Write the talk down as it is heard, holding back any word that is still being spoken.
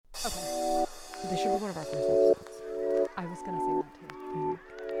This should be one of our first episodes. I was gonna say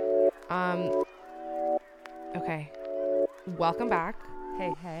that too. Okay. Welcome back.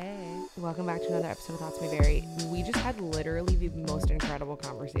 Hey. Welcome back to another episode of Thoughts May Vary. We just had literally the most incredible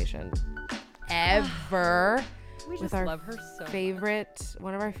conversation ever We just with our love her so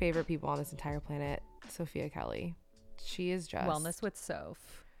one of our favorite people on this entire planet, Sophia Kelly. She is just Wellness with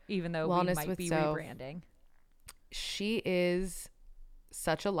Soph, even though Wellness we might with be Soph. rebranding. She is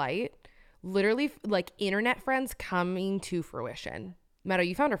such a light. Literally, like, internet friends coming to fruition. Meadow,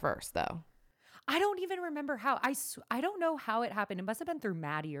 you found her first, though. I don't even remember how. I don't know how it happened. It must have been through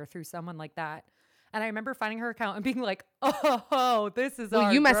Maddie or through someone like that. And I remember finding her account and being like, "Oh, this is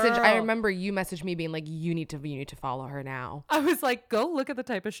our you messaged. girl." I remember you messaged me being like, "You need to follow her now." I was like, "Go look at the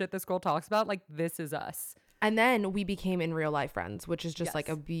type of shit this girl talks about. Like, this is us." And then we became in real life friends, which is just Yes. like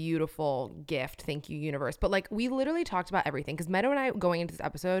a beautiful gift. Thank you, universe. But like, we literally talked about everything because Meadow and I, going into this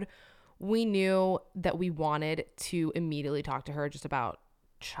episode, we knew that we wanted to immediately talk to her just about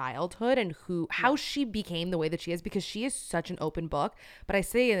childhood and how she became the way that she is, because she is such an open book. But I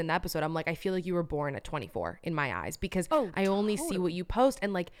say in an episode, I'm like, I feel like you were born at 24 in my eyes, because I only see what you post,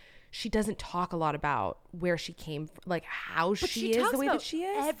 and like, she doesn't talk a lot about where she came from, like how she is the way that she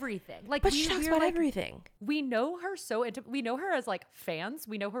is. Everything. Like, But she talks about like, everything. We know her we know her as like fans.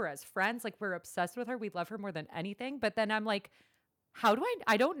 We know her as friends. Like, we're obsessed with her. We love her more than anything. But then I'm like, how do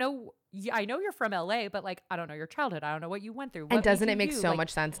I don't know. I know you're from LA, but like, I don't know your childhood. I don't know what you went through. And doesn't it make so much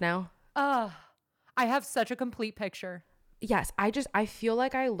sense now? I have such a complete picture. Yes, I feel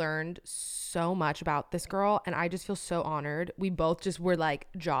like I learned so much about this girl, and I just feel so honored. We both just were like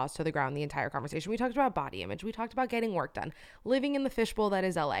jaws to the ground the entire conversation. We talked about body image. We talked about getting work done, living in the fishbowl that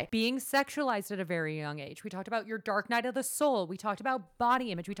is LA. Being sexualized at a very young age. We talked about your dark night of the soul. We talked about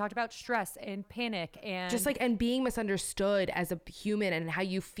body image. We talked about stress and panic and Just like, and being misunderstood as a human, and how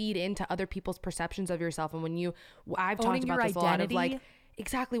you feed into other people's perceptions of yourself. And when I've talked owning about your this a lot of identity. like,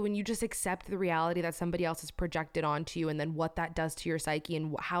 exactly, when you just accept the reality that somebody else has projected onto you, and then what that does to your psyche,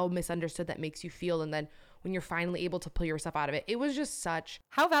 and how misunderstood that makes you feel, and then when you're finally able to pull yourself out of it. It was just such...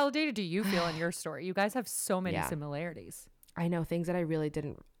 How validated do you feel in your story? You guys have so many Yeah. similarities. I know, things that I really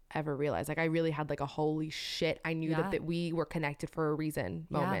didn't ever realize. Like, I really had like a holy shit, I knew that we were connected for a reason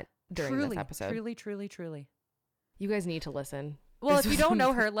moment during this episode. Truly. You guys need to listen. Well, This if you was don't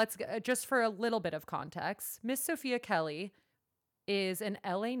know her, let's just for a little bit of context. Miss Sophia Kelly is an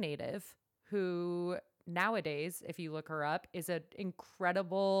LA native who nowadays, if you look her up, is an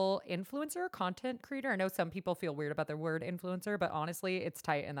incredible influencer, content creator. I know some people feel weird about the word influencer, but honestly, it's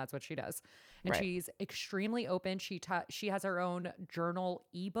tight, and that's what she does. And Right. she's extremely open. She has her own journal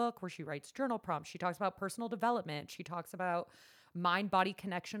ebook where she writes journal prompts. She talks about personal development. She talks about mind-body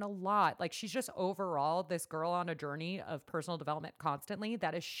connection a lot. Like, she's just overall this girl on a journey of personal development constantly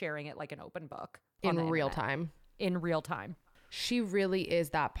that is sharing it like an open book on the In real internet. time. In real time. She really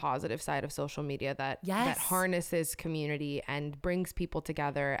is that positive side of social media that Yes. harnesses community and brings people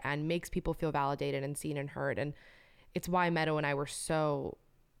together and makes people feel validated and seen and heard. And it's why Meadow and I were so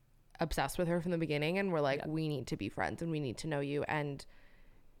obsessed with her from the beginning, and we're like, we need to be friends and we need to know you. And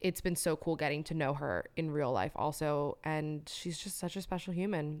it's been so cool getting to know her in real life also, and she's just such a special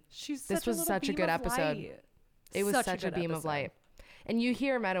human. This was such a good episode. It was such a beam of light. And you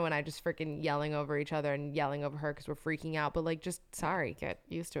hear Meadow and I just freaking yelling over each other and yelling over her because we're freaking out. But like, just sorry, get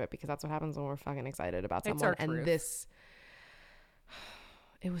used to it, because that's what happens when we're fucking excited about It's someone. our And truth.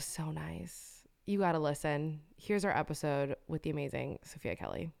 it was so nice. You got to listen. Here's our episode with the amazing Sophia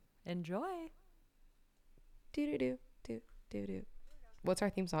Kelly. Enjoy. Do. What's our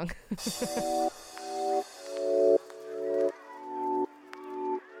theme song?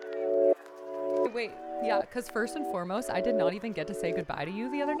 Wait, yeah, because first and foremost, I did not even get to say goodbye to you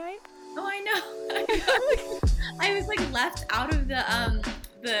the other night. Oh, I know. I was like left out of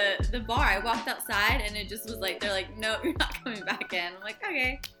the bar. I walked outside and it just was like, they're like, no, you're not coming back in. I'm like,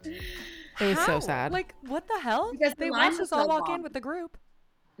 okay. It was so How? sad. Like, what the hell? Because the They line watched was us all so walk long. in with the group.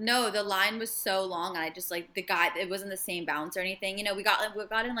 No, the line was so long, and I just like the guy. It wasn't the same bounce or anything. You know, we got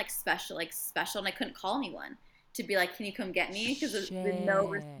in like special, and I couldn't call anyone to be like, can you come get me? Because there's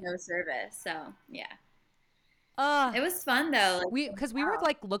no service. So yeah, it was fun though. Like, We were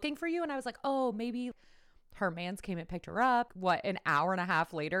like looking for you, and I was like, oh, maybe her mans came and picked her up. What, an hour and a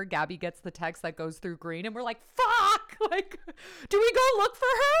half later, Gabby gets the text that goes through green, and we're like, fuck! Like, do we go look for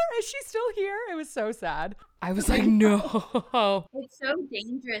her? Is she still here? It was so sad. I was like, no. it's so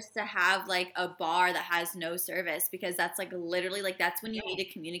dangerous to have like a bar that has no service, because that's like literally like that's when you need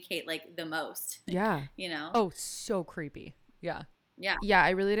to communicate like the most. Yeah. You know? Oh, so creepy. Yeah. Yeah. Yeah,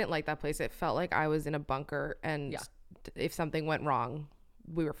 I really didn't like that place. It felt like I was in a bunker, and if something went wrong,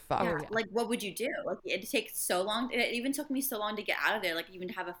 we were fucked. Yeah, like what would you do? Like it takes so long. It even took me so long to get out of there, like even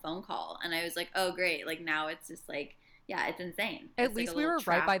to have a phone call. And I was like, oh great, like now it's just like, yeah, it's insane. At It's like least a we little were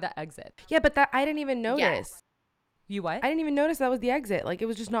right trap. by the exit. Yeah, but that I didn't even notice. Yes. You what? I didn't even notice that was the exit. Like it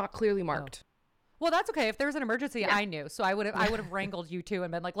was just not clearly marked. Well, that's okay. If there was an emergency, Yeah. I knew. So I would have wrangled you two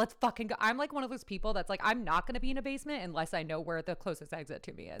and been like, let's fucking go. I'm like one of those people that's like, I'm not going to be in a basement unless I know where the closest exit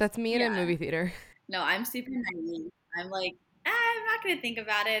to me is. That's me in a Yeah. movie theater. No, I'm super naive. I'm like, I'm not gonna think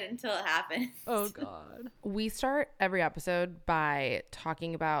about it until it happens. Oh God. We start every episode by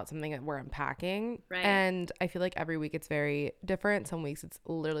talking about something that we're unpacking. Right. And I feel like every week it's very different. Some weeks it's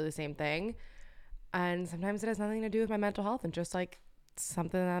literally the same thing. And sometimes it has nothing to do with my mental health and just like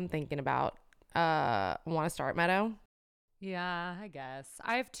something that I'm thinking about. Want to start, Meadow? Yeah, I guess.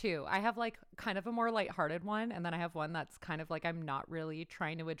 I have two. I have like kind of a more lighthearted one, and then I have one that's kind of like I'm not really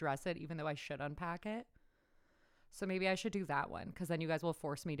trying to address it, even though I should unpack it. So maybe I should do that one because then you guys will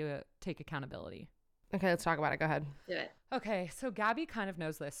force me to take accountability. Okay, let's talk about it. Go ahead. Do it. Okay, so Gabby kind of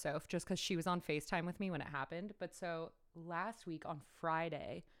knows this, Soph, just because she was on FaceTime with me when it happened. But so last week on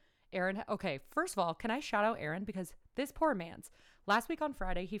Friday, Aaron, okay, first of all, can I shout out Aaron? Because this poor man's last week on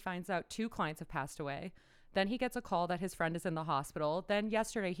Friday, he finds out 2 clients have passed away. Then he gets a call that his friend is in the hospital. Then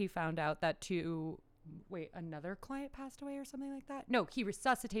yesterday he found out that another client passed away or something like that. No, he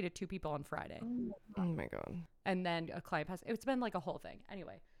resuscitated 2 people on Friday. Oh my God. And then a client passed. It's been like a whole thing.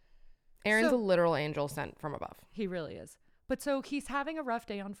 Anyway. Aaron's So- a literal angel sent from above. He really is. But so he's having a rough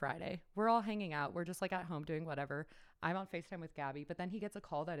day on Friday. We're all hanging out. We're just like at home doing whatever. I'm on FaceTime with Gabby, but then he gets a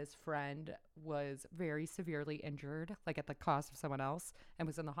call that his friend was very severely injured, like at the cost of someone else, and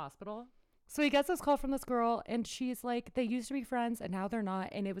was in the hospital. So he gets this call from this girl, and she's like, they used to be friends, and now they're not.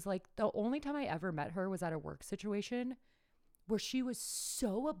 And it was like the only time I ever met her was at a work situation where she was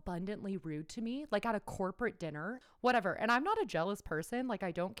so abundantly rude to me, like at a corporate dinner, whatever. And I'm not a jealous person, like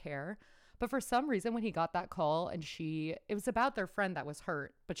I don't care. But for some reason, when he got that call and it was about their friend that was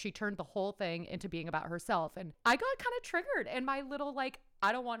hurt, but she turned the whole thing into being about herself. And I got kind of triggered, and my little, like,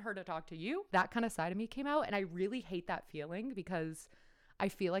 I don't want her to talk to you. That kind of side of me came out. And I really hate that feeling because I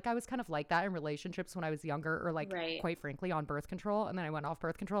feel like I was kind of like that in relationships when I was younger, or like, Right. quite frankly, on birth control. And then I went off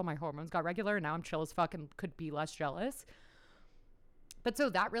birth control. My hormones got regular, and now I'm chill as fuck and could be less jealous. But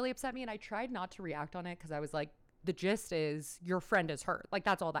so that really upset me. And I tried not to react on it because I was like, the gist is your friend is hurt. Like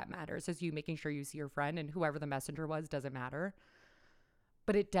that's all that matters, is you making sure you see your friend, and whoever the messenger was doesn't matter.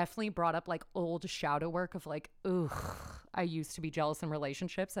 But it definitely brought up like old shadow work of like, ugh, I used to be jealous in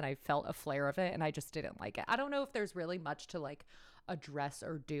relationships and I felt a flare of it and I just didn't like it. I don't know if there's really much to like address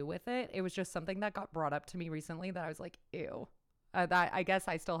or do with it. It was just something that got brought up to me recently that I was like, ew. That I guess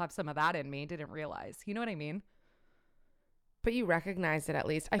I still have some of that in me. Didn't realize. You know what I mean? But you recognized it at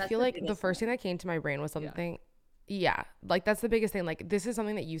least. I That's feel the like the biggest first thing that came to my brain was something. Yeah. Like that's the biggest thing. Like this is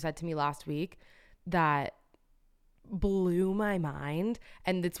something that you said to me last week that blew my mind.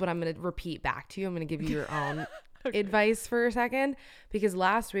 And it's what I'm going to repeat back to you. I'm going to give you your own advice for a second. Because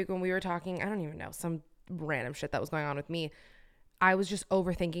last week when we were talking, I don't even know, some random shit that was going on with me, I was just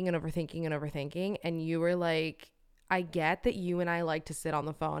overthinking and overthinking and overthinking. And you were like, I get that you and I like to sit on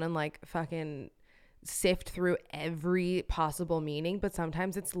the phone and like fucking sift through every possible meaning, but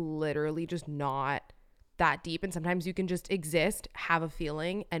sometimes it's literally just not that deep, and sometimes you can just exist, have a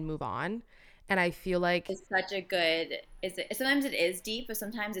feeling, and move on. And I feel like It's such a good. Sometimes it is deep, but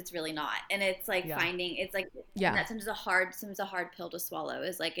sometimes it's really not. And it's like finding. It's like Yeah. that sometimes a hard pill to swallow.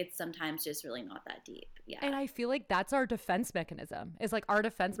 Is like it's sometimes just really not that deep. Yeah. And I feel like that's our defense mechanism. Is like our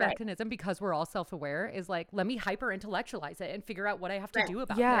defense Right. mechanism, because we're all self-aware, is like, let me hyper intellectualize it and figure out what I have to Right. do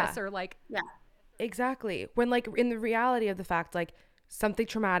about Yeah. this, or like, exactly, when like in the reality of the fact, like something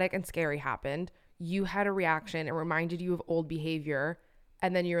traumatic and scary happened, you had a reaction, it reminded you of old behavior,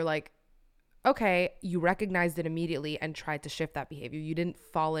 and then you're like, okay, you recognized it immediately and tried to shift that behavior. You didn't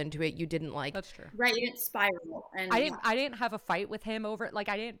fall into it. You didn't like, that's true. Right. You didn't spiral. And I didn't have a fight with him over it. Like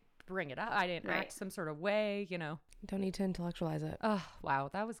I didn't bring it up. I didn't Right. act some sort of way, you know. don't need to intellectualize it. Oh, wow,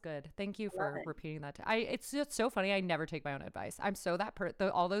 that was good. Thank you for it. repeating that. It's just so funny. I never take my own advice. I'm so that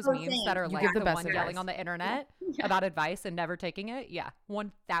all those Oh, memes same. that are You like give the the best one advice. yelling on the internet Yeah. about advice and never taking it. Yeah,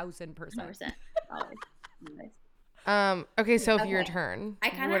 1,000%. 100%. Always. Always. Okay, Sophie, your Okay. turn. I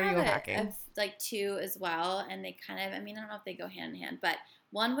kind What of are you have unpacking? like 2 as well, and they kind of, I mean, I don't know if they go hand in hand, but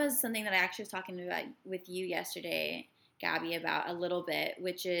one was something that I actually was talking about with you yesterday, Gabby, about a little bit,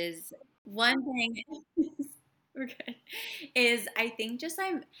 which is one thing. We're good. Is I think just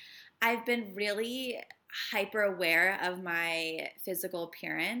I've been really hyper aware of my physical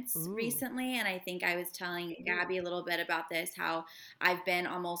appearance Ooh. recently, and I think I was telling Gabby a little bit about this, how I've been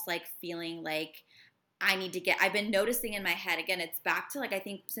almost like feeling like I've been noticing in my head, again, it's back to like, I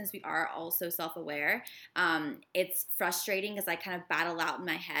think since we are all so self-aware, it's frustrating because I kind of battle out in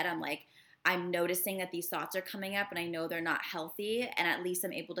my head. I'm noticing that these thoughts are coming up and I know they're not healthy. And at least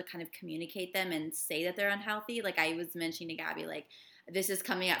I'm able to kind of communicate them and say that they're unhealthy. Like I was mentioning to Gabby, like, this is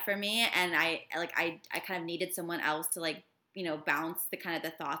coming up for me. And I kind of needed someone else to like, bounce the kind of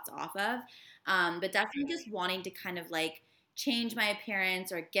the thoughts off of. But definitely just wanting to kind of like change my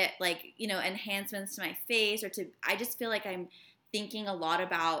appearance or get like, enhancements to my face I just feel like I'm thinking a lot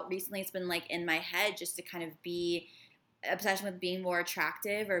about, recently it's been like in my head just to kind of be obsession with being more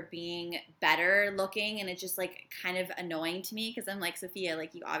attractive or being better looking, and it's just like kind of annoying to me because I'm like, Sophia,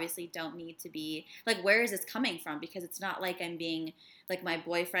 like you obviously don't need to be like, where is this coming from? Because it's not like I'm being like, my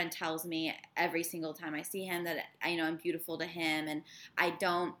boyfriend tells me every single time I see him that I'm beautiful to him, and I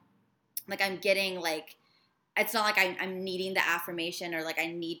don't like, I'm getting like, it's not like I'm needing the affirmation or like I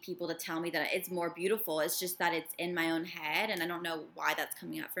need people to tell me that it's more beautiful. It's just that it's in my own head, and I don't know why that's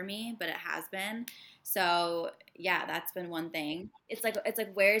coming up for me, but it has been. So yeah, that's been one thing. It's like,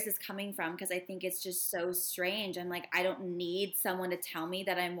 where is this coming from? Because I think it's just so strange. I'm like, I don't need someone to tell me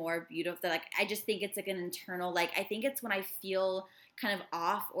that I'm more beautiful. Like, I just think it's like an internal, like, I think it's when I feel kind of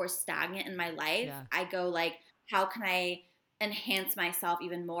off or stagnant in my life, I go like, how can I enhance myself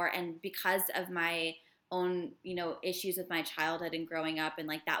even more? And because of my own, issues with my childhood and growing up, and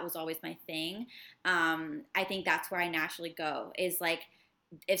like that was always my thing. I think that's where I naturally go, is like,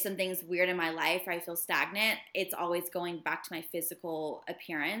 if something's weird in my life or I feel stagnant, it's always going back to my physical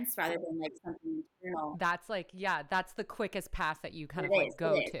appearance rather than like something internal. That's like, that's the quickest path that you kind of like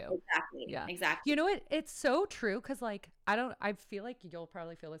go to. Exactly. Yeah. Exactly. You know what? It's so true. Cause like, I feel like you'll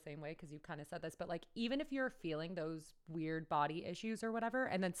probably feel the same way, cause you kind of said this, but like, even if you're feeling those weird body issues or whatever,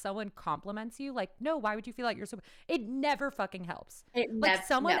 and then someone compliments you, like, no, why would you feel like you're so, it never fucking helps. Like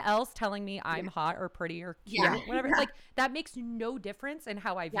someone else telling me I'm hot or pretty or cute, whatever. Like that makes no difference in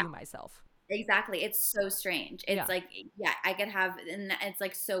how I view myself. Exactly. It's so strange. It's like, I could have, and it's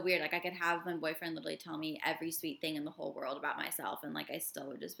like so weird. Like I could have my boyfriend literally tell me every sweet thing in the whole world about myself. And like, I still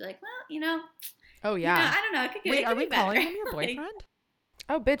would just be like, well, oh yeah. I don't know. It could get, Wait, are we better. calling him your boyfriend?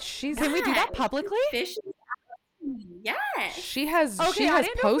 Oh, bitch, Can we do that publicly? Yes. She has I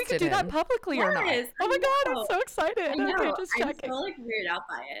didn't know if we could do him. that publicly or not. Oh my God, I'm so excited. I know. Okay, just checking. I'm so like weirded out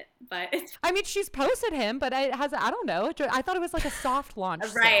by it, but it's I mean, she's posted him, but I don't know. I thought it was like a soft launch.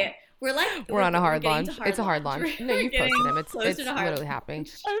 right. We're on a hard launch. It's a hard launch. No, you posted him. It's literally happening.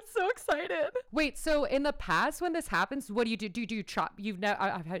 I'm so excited. Wait, so in the past when this happens, what do you do? Do you chop?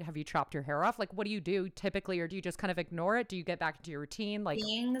 Have you chopped your hair off? Like, what do you do typically, or do you just kind of ignore it? Do you get back into your routine? Like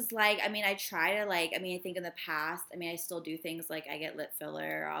things like, I mean, I try to like, I mean, I think in the past, I mean, I still do things like I get lip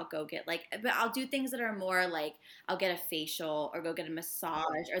filler, or I'll go get like, but I'll do things that are more like, I'll get a facial or go get a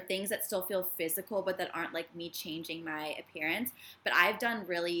massage or things that still feel physical, but that aren't like me changing my appearance. But I've done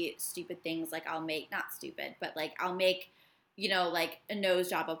really stupid things, like I'll make, not stupid, but like I'll make, like a nose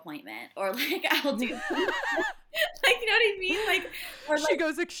job appointment, or like I'll do like, you know what I mean? Like, or she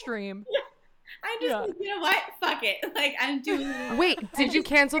goes extreme. I'm just like, you know what? Fuck it. Like I'm doing. Wait, did you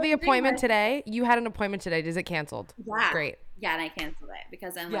cancel the appointment today? You had an appointment today. Is it canceled? Yeah. Great. Yeah, and I canceled it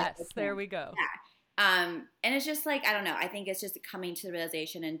because I'm like, yes, there we go. Yeah. And it's just like, I don't know. I think it's just coming to the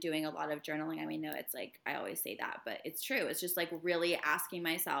realization and doing a lot of journaling. I mean, no, it's like, I always say that, but it's true. It's just like really asking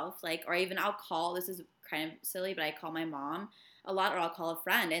myself, like, or even I'll call, this is kind of silly, but I call my mom a lot, or I'll call a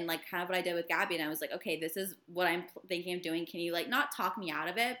friend, and like kind of what I did with Gabby. And I was like, okay, this is what I'm thinking of doing. Can you like not talk me out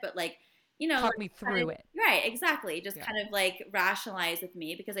of it, but like, talk like, me through it. Right. Exactly. Just kind of like rationalize with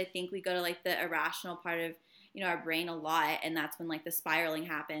me, because I think we go to like the irrational part of, our brain a lot, and that's when like the spiraling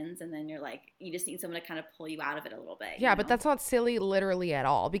happens, and then you're like, you just need someone to kind of pull you out of it a little bit. Yeah, but that's not silly literally at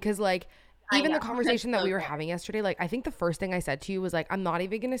all, because like even the conversation that we were having yesterday, like I think the first thing I said to you was like, I'm not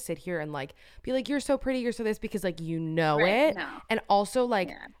even gonna sit here and like be like, you're so pretty, you're so this, because like it, and also like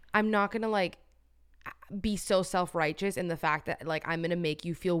I'm not gonna like be so self-righteous in the fact that like I'm gonna make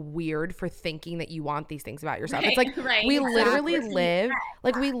you feel weird for thinking that you want these things about yourself. It's like we literally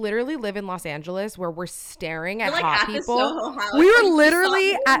live in Los Angeles, where we're staring at hot people. We were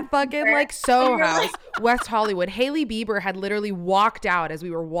literally at fucking like Soho House, West Hollywood. Hailey Bieber had literally walked out as we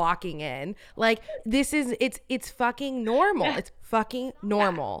were walking in. Like this is it's fucking normal. It's fucking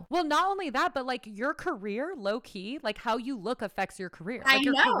normal. Well, not only that, but like your career, low key, like how you look affects your career. Like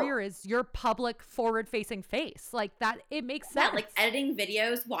your career is your public forward-facing face. Like that, it makes sense. Yeah, like editing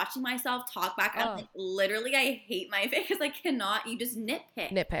videos, watching myself talk back. I'm like, literally, I hate my face because I cannot. You just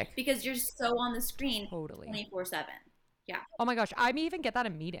nitpick because you're so on the screen, totally 24/7. Yeah. Oh my gosh, I even get that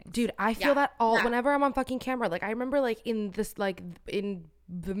in meetings. Dude, I feel that whenever I'm on fucking camera. Like I remember like in this like in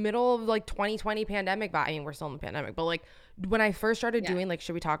the middle of like 2020 pandemic. I mean, we're still in the pandemic, but like when I first started doing like,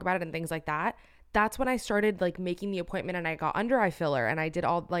 should we talk about it and things like that, that's when I started like making the appointment and I got under eye filler and I did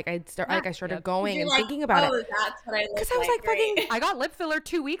all like I started going and like, thinking about it. That's what I look Because I was like fucking I got lip filler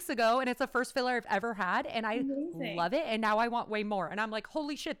 2 weeks ago and it's the first filler I've ever had and I love it and now I want way more and I'm like,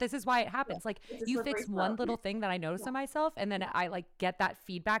 holy shit, this is why it happens. Like you fix one little thing that I notice in myself and then I like get that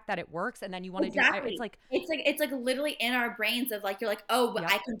feedback that it works and then you want to do it. It's like literally in our brains of like, you're like, oh, but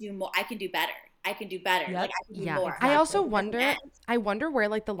I can do more, I can do better. I can do better. Like I can do more. I also wonder where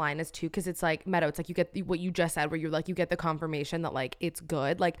like the line is too, because it's like Meadow, it's like you get what you just said where you're like you get the confirmation that like it's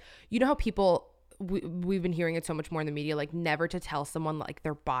good. Like you know how people we've been hearing it so much more in the media, like never to tell someone like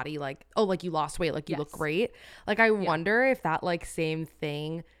their body like, oh, like you lost weight, like you look great. Like I wonder if that like same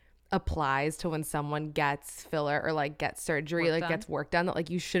thing applies to when someone gets filler or like gets surgery, gets work done, that like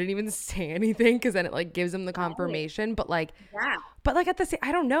you shouldn't even say anything because then it like gives them the confirmation. But like but like at the same,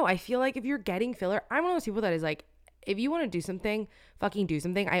 I don't know, I feel like if you're getting filler, I'm one of those people that is like, if you want to do something, fucking do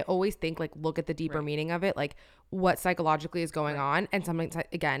something. I always think like look at the deeper meaning of it, like what psychologically is going on. And sometimes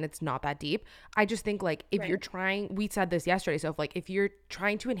again, it's not that deep. I just think like if you're trying, we said this yesterday, so if you're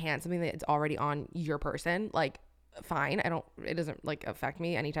trying to enhance something that's already on your person, like fine, it doesn't like affect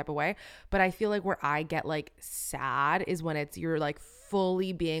me any type of way. But I feel like where I get like sad is when it's you're like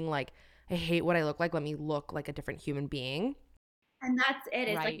fully being like, I hate what I look like, let me look like a different human being. And that's it.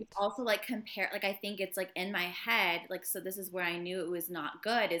 It's like it's also like compare, like I think it's like in my head, like, so this is where I knew it was not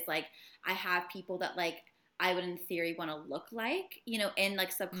good, is like I have people that like I would in theory want to look like, you know, and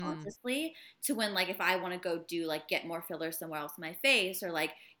like subconsciously to when like if I want to go do like get more fillers somewhere else in my face or like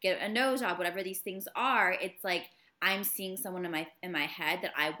get a nose job, whatever these things are, it's like I'm seeing someone in my head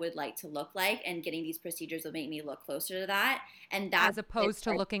that I would like to look like, and getting these procedures will make me look closer to that. And that's as opposed to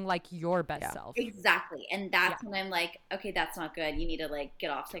like, looking like your best self. Exactly. And that's when I'm like, okay, that's not good. You need to like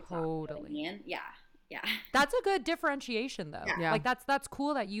get off TikTok. Totally. Yeah. That's a good differentiation though. Yeah. Like that's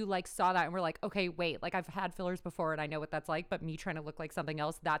cool that you like saw that and we're like, okay, wait, like I've had fillers before and I know what that's like, but me trying to look like something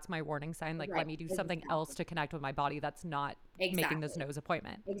else, that's my warning sign. Like let me do something else to connect with my body that's not making this nose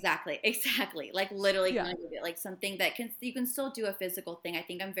appointment. Exactly. Like literally like something that you can still do a physical thing. I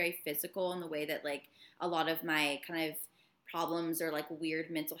think I'm very physical in the way that like a lot of my kind of problems or like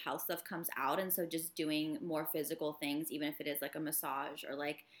weird mental health stuff comes out, and so just doing more physical things, even if it is like a massage or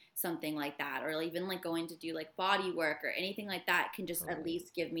like something like that, or even like going to do like body work or anything like that, can just at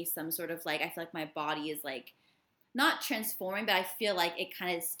least give me some sort of like, I feel like my body is like not transforming, but I feel like it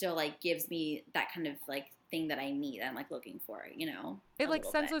kind of still like gives me that kind of like thing that I need, I'm like looking for, you know. It like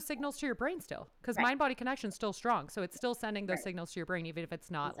sends those signals to your brain still, because mind body connection is still strong, so it's still sending those signals to your brain, even if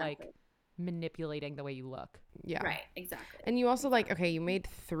it's not like manipulating the way you look. Right, exactly. And you also like, okay, you made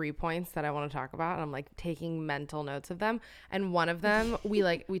 3 points that I want to talk about, and I'm like taking mental notes of them, and one of them we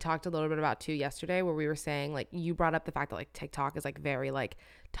talked a little bit about too yesterday, where we were saying like, you brought up the fact that like TikTok is like very like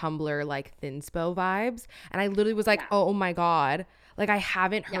Tumblr like thinspo vibes, and I literally was like, oh my god, like I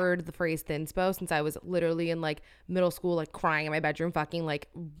haven't heard the phrase thinspo since I was literally in like middle school, like crying in my bedroom, fucking like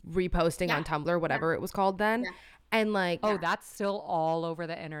reposting on Tumblr, whatever it was called then. And like, that's still all over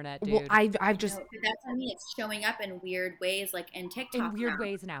the internet, dude. Well, I've just, that's what I mean. It's showing up in weird ways, like in TikTok. In weird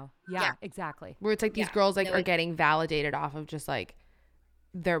ways now. Yeah, exactly. Where it's like these girls like are getting validated off of just like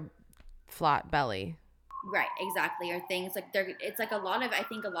their flat belly. Right, exactly. Or things like it's like I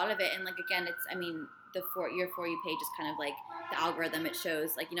think a lot of it, and like again, it's, I mean, your For You page is kind of like the algorithm it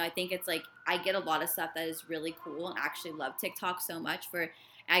shows. Like, you know, I think it's like I get a lot of stuff that is really cool, and actually love TikTok so much for.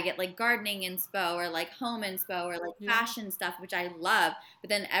 I get like gardening inspo or like home inspo or like fashion stuff, which I love. But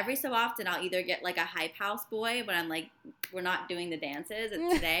then every so often I'll either get like a hype house boy, but I'm like, we're not doing the dances.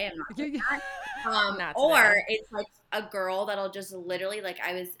 It's today. I'm not doing that. Or it's like a girl that'll just literally, like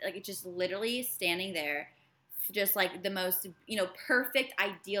I was like, just literally standing there, just like the most, you know, perfect,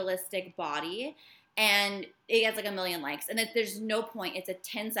 idealistic body. And it gets like 1 million likes. And there's no point. It's a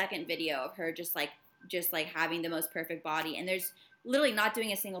 10-second video of her just like having the most perfect body. And there's literally not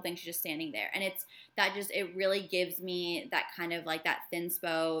doing a single thing. She's just standing there. And it's that just, it really gives me that kind of like that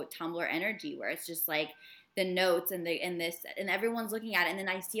thinspo Tumblr energy, where it's just like the notes and everyone's looking at it. And then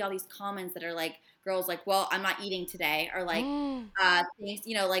I see all these comments that are like, girls like, well, I'm not eating today, or like things,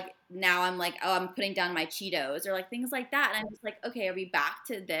 you know, like now I'm like, oh, I'm putting down my Cheetos, or like things like that. And I'm just like, okay, are we back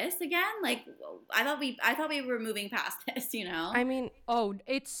to this again? Like, I thought we were moving past this, you know? I mean,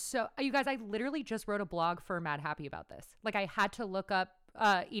 it's so, you guys, I literally just wrote a blog for Mad Happy about this. Like I had to look up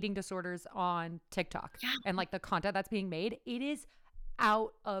eating disorders on TikTok and like the content that's being made. It is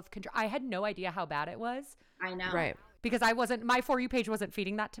out of control. I had no idea how bad it was. I know. Right. Because my For You page wasn't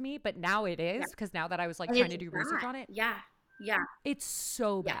feeding that to me, but now it is, because now that I was like trying to do research on it. Yeah. Yeah. It's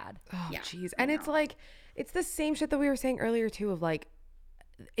so Yeah. bad. Oh, Yeah, jeez. I And it's know. like, it's the same shit that we were saying earlier too of like,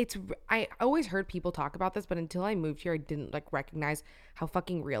 I always heard people talk about this, but until I moved here, I didn't like recognize how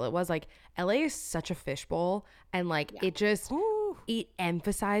fucking real it was. Like LA is such a fishbowl, and like Yeah. it just, it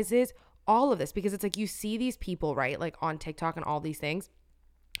emphasizes all of this because it's like you see these people, right? Like on TikTok and all these things,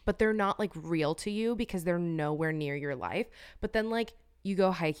 but they're not like real to you because they're nowhere near your life. But then like you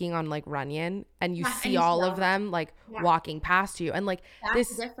go hiking on like Runyon and you Yeah, and see you see all all of of them like Yeah. walking past you, and like That's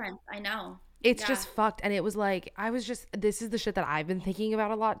this, the difference. I know. it's Yeah. just fucked. And it was like, this is the shit that I've been thinking about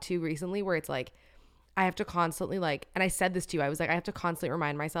a lot too recently, where it's like, I have to constantly like, and I said this to you, I was like, I have to constantly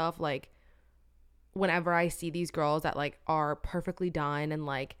remind myself, like, whenever I see these girls that like are perfectly done and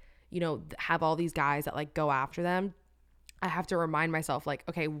like, you know, have all these guys that like go after them, I have to remind myself, like,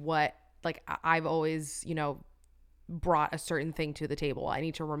 okay, what, like, I've always, you know, brought a certain thing to the table. I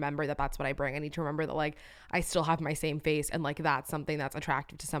need to remember that that's what I bring. I need to remember that like I still have my same face, and like that's something that's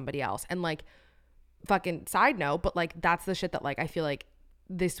attractive to somebody else. And like, fucking side note, but like that's the shit that like I feel like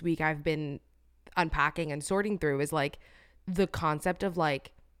this week I've been unpacking and sorting through, is like the concept of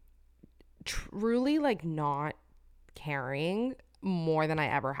like truly like not caring more than I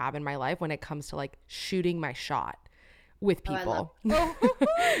ever have in my life when it comes to like shooting my shot with Oh, I love people.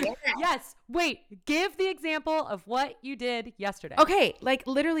 Yes. Wait, give the example of what you did yesterday. Okay, like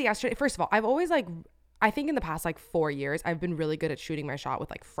literally yesterday. First of all, I've always like, I think in the past like 4 years, I've been really good at shooting my shot with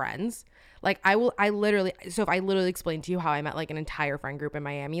like friends. Like if I literally explained to you how I met like an entire friend group in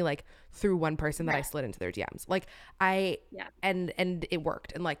Miami, like through one person that I slid into their DMs. Like Yeah. and it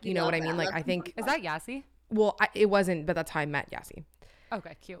worked. And like, you We know love what I that. mean? Like That's I think, Is that Yassi? well, it wasn't, but that's how I met Yassi.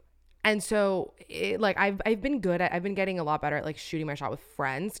 Okay, cute. And so like I've been I've been getting a lot better at like shooting my shot with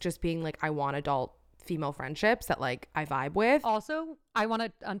friends, just being like, I want adult female friendships that like I vibe with. Also, I want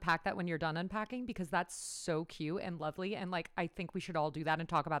to unpack that when you're done unpacking, because that's so cute and lovely, and like I think we should all do that and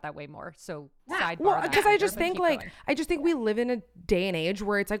talk about that way more. So sidebar. Well, that because I later, just but think keep like going. I just think we live in a day and age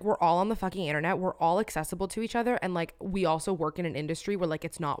where it's like we're all on the fucking internet, we're all accessible to each other, and like we also work in an industry where like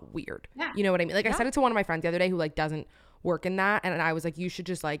it's not weird. Yeah. You know what I mean? Like I Yeah. said it to one of my friends the other day who like doesn't work in that, and I was like, you should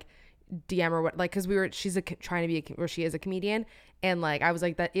just like DM her what, like, because she's trying to be or she is a comedian, and like I was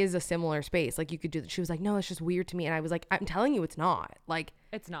like, that is a similar space, like you could do that. She was like, no, it's just weird to me, and I was like, I'm telling you, it's not. Like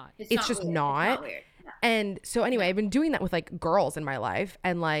It's not. it's just weird. not. It's not weird. Yeah. And so anyway, I've been doing that with like girls in my life,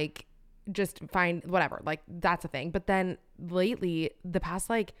 and like just find whatever, like that's a thing. But then lately, the past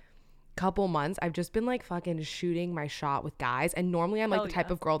like couple months, I've just been like fucking shooting my shot with guys. And normally I'm like Hell the type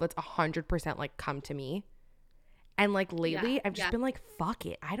yeah. of girl that's 100% like come to me. And like lately, Yeah, I've just yeah. been like, fuck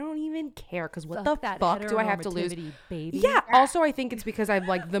it. I don't even care. Cause what Fuck the that fuck do I have to lose? heteronormativity, baby. Yeah. Also, I think it's because I'm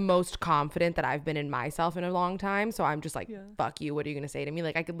like the most confident that I've been in myself in a long time. So I'm just like, Yeah. fuck you. What are you going to say to me?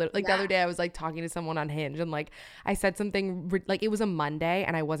 Like I could like the Yeah. other day I was like talking to someone on Hinge, and like I said something like it was a Monday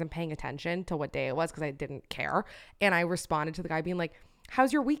and I wasn't paying attention to what day it was because I didn't care. And I responded to the guy being like,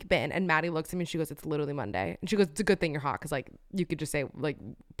 how's your week been? And Maddie looks at me and she goes, it's literally Monday. And she goes, it's a good thing you're hot, because like you could just say, like,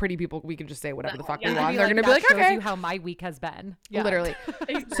 pretty people, we could just say whatever the fuck we Yeah. want. Be They're like, gonna be "That like, shows okay. you how my week has been. Yeah. Literally.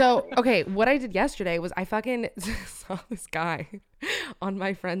 So, okay, what I did yesterday was I fucking saw this guy on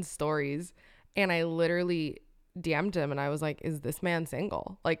my friend's stories, and I literally DM'd him and I was like, is this man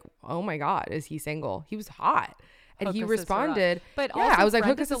single? Like, oh my God, is he single? He was hot. And Hook he a sister up. responded, But yeah, also, I was like,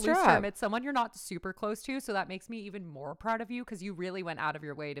 friend hook a is a sister loose up. term. It's someone you're not super close to, so that makes me even more proud of you, because you really went out of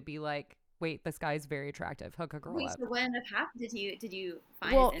your way to be like, wait, this guy's very attractive. Hook a girl Wait, up. so what ended up happening? Did you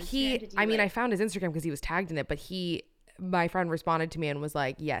find Well, his Instagram? Did you, I mean, I like- found his Instagram because he was tagged in it, but my friend responded to me and was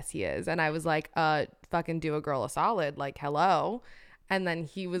like, yes, he is. And I was like, fucking do a girl a solid, like, hello. And then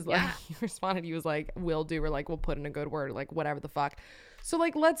he was like, Yeah. he responded, he was like, will do, or like, we'll put in a good word, or like, whatever the fuck. So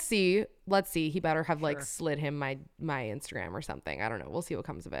like, let's see. He better have like Sure. slid him my Instagram or something. I don't know. We'll see what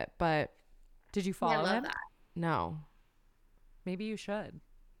comes of it. But Did you Yeah, I follow love him? that. no, Maybe you should.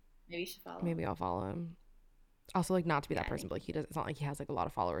 Maybe you should follow. maybe I'll follow him. Also, like, not to be that Yeah, person, but like, it's not like he has like a lot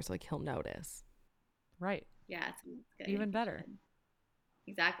of followers, so like he'll notice. Right. Yeah, it's good. Even You better. should.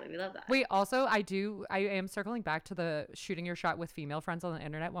 Exactly. We love that. Wait, also, I am circling back to the shooting your shot with female friends on the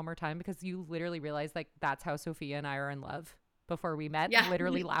internet one more time, because you literally realized like that's how Sophia and I are in love before we met, Yeah.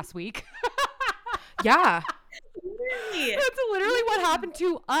 literally last week. Yeah. Really? That's literally what happened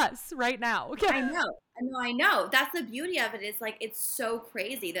to us right now. I know. That's the beauty of it. Is like it's so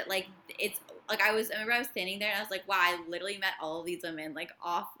crazy that like it's like I remember I was standing there and I was like, wow, I literally met all of these women like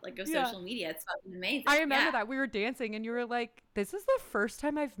off like of Yeah. social media. It's fucking amazing. I remember Yeah. that we were dancing and you were like, this is the first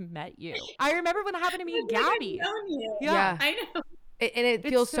time I've met you. I remember when it happened to me and I've never Gabby. known you. Yeah. I know. And it It's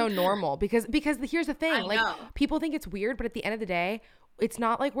feels so so true. normal because here's the thing, I like know. people think it's weird, but at the end of the day, it's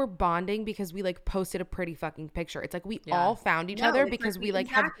not like we're bonding because we like posted a pretty fucking picture. It's like we Yeah. all found each other because we like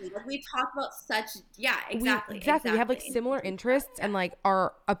have exactly. Like we talk about such exactly. We have like similar interests and like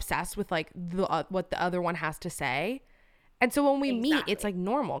are obsessed with like the what the other one has to say. And so when we meet, it's like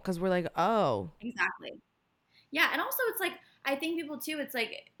normal because we're like, oh, exactly. Yeah, and also it's like I think people too. It's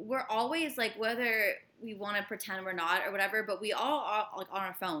like we're always like whether we want to pretend we're not or whatever, but we all are like on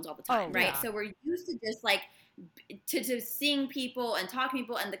our phones all the time, Oh, right? yeah. So we're used to just like to seeing people and talking to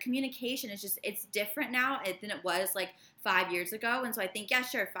people, and the communication is just it's different now than it was like 5 years ago. And so I think yeah,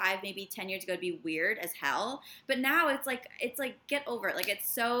 sure, 5 maybe 10 years ago it'd be weird as hell, but now it's like get over it. Like it's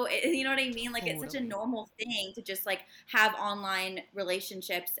so you know what I mean? Like it's such a normal thing to just like have online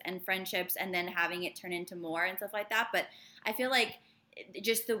relationships and friendships, and then having it turn into more and stuff like that. But I feel like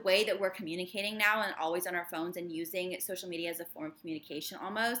just the way that we're communicating now and always on our phones and using social media as a form of communication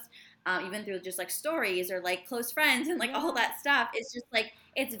almost, even through just like stories or like close friends and like all that stuff, it's just like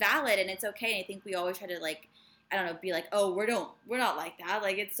it's valid and it's okay. And I think we always try to like, I don't know, be like, oh, we're not like that.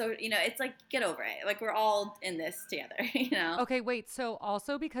 Like it's so, it's like get over it. Like we're all in this together, Okay, wait. So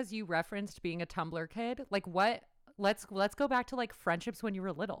also because you referenced being a Tumblr kid, like what? Let's go back to like friendships when you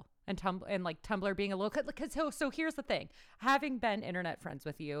were little and like Tumblr being a little kid. Because so here's the thing: having been internet friends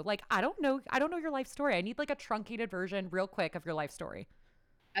with you, like I don't know your life story. I need like a truncated version, real quick, of your life story.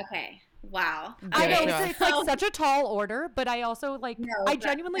 Okay. Wow. I know Yeah. it's like such a tall order, but I also like I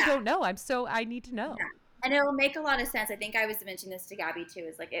genuinely don't know. I need to know. Yeah. And it will make a lot of sense. I think I was mentioning this to Gabby too.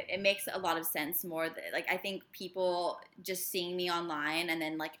 Is like it makes a lot of sense more. Like I think people just seeing me online, and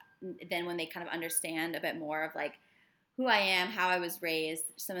then when they kind of understand a bit more of like who I am, how I was raised,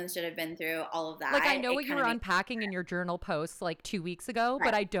 some of the shit I've been through, all of that. Like I know what you were unpacking in your journal posts like 2 weeks ago,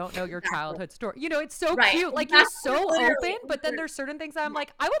 but I don't know your childhood story. It's so cute. Like you're so open, but then there's certain things I'm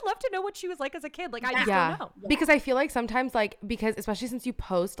like, I would love to know what she was like as a kid. Like I just don't know. Because I feel like sometimes like because especially since you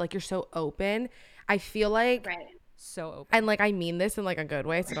post like you're so open, I feel like so open. And like I mean this in like a good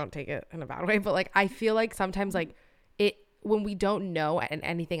way, so don't take it in a bad way, but like I feel like sometimes like it when we don't know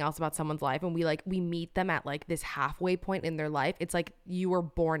anything else about someone's life and we meet them at like this halfway point in their life, it's like you were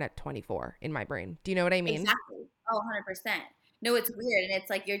born at 24 in my brain. Do you know what I mean? Exactly. Oh, 100%. No, it's weird, and it's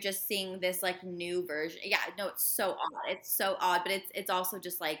like you're just seeing this like new version. Yeah, no, it's so odd. It's so odd, but it's also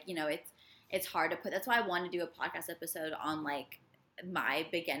just like it's hard to put. That's why I wanted to do a podcast episode on like my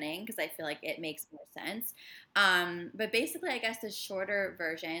beginning because I feel like it makes more sense. But basically, I guess the shorter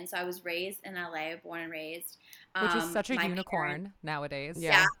version. So I was raised in LA, born and raised, which is such a unicorn nowadays.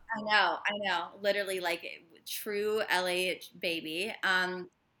 Yeah, I know. Literally, like true LA baby.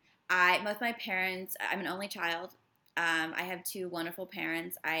 With my parents, I'm an only child. I have two wonderful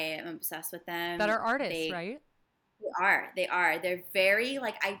parents. I am obsessed with them. That are artists, right? They are. They're very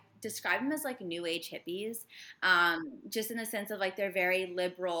like I describe them as like new age hippies, just in the sense of like they're very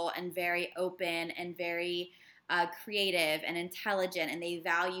liberal and very open and very creative and intelligent, and they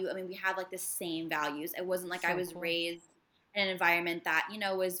value. I mean, we have like the same values. It wasn't like I was raised in an environment that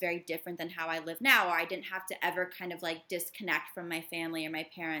was very different than how I live now, or I didn't have to ever kind of like disconnect from my family or my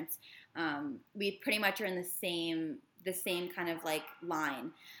parents. We pretty much are in the same kind of like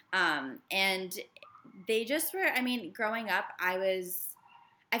line, and they just were. I mean, growing up, I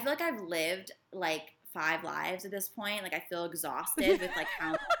feel like I've lived like 5 lives at this point. Like I feel exhausted with like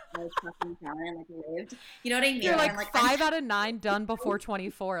how much fucking done and like lived. You know what I mean? You're like 5 out of 9 done before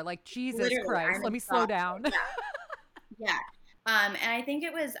 24. Like Jesus Christ, let me slow down. Yeah. And I think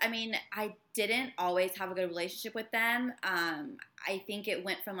it was. I mean, I didn't always have a good relationship with them. I think it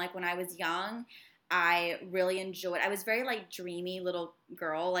went from like when I was young. I really enjoyed. I was very like dreamy little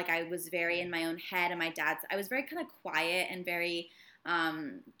girl. Like I was very in my own head, and my dad's. I was very kind of quiet and very.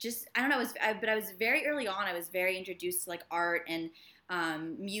 Just I don't know. But I was very early on. I was very introduced to like art and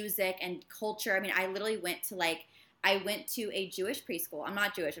music and culture. I mean, I literally went to a Jewish preschool. I'm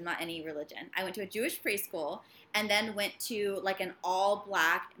not Jewish. I'm not any religion. I went to a Jewish preschool and then went to like an all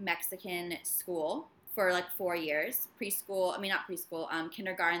black Mexican school for like 4 years. Preschool. I mean, not preschool.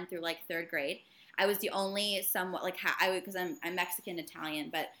 Kindergarten through like 3rd grade. I was the only somewhat like because I'm Mexican Italian,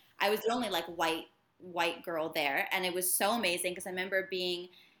 but I was the only like white girl there, and it was so amazing because I remember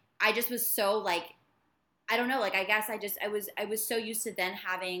I just was so like I don't know, like I guess I was so used to then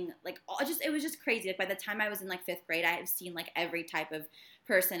having like it was just crazy. Like by the time I was in like 5th grade, I had seen like every type of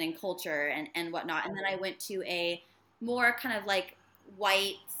person and culture and whatnot, and then I went to a more kind of like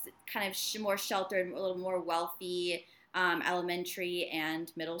white, kind of more sheltered, a little more wealthy elementary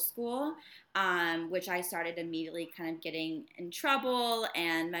and middle school, which I started immediately kind of getting in trouble.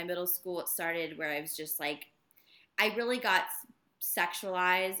 And my middle school, it started where I was just like, I really got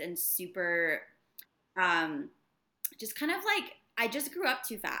sexualized and super, just kind of like, I just grew up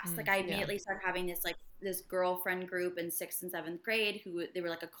too fast. Like I immediately started having this girlfriend group in 6th and 7th grade they were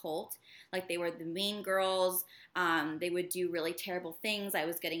like a cult. Like they were the mean girls. They would do really terrible things. I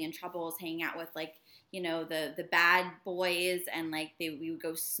was getting in trouble. I was hanging out with like, the bad boys, and like we would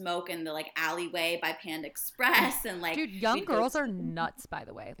go smoke in the like alleyway by Panda Express, and like, dude, young girls are nuts, by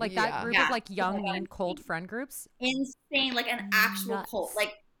the way. Like that group of like young mean cold friend groups, insane, like an actual cult.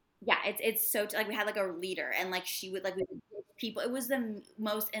 Like, yeah, it's so like we had like a leader, and like she would like we would people. It was the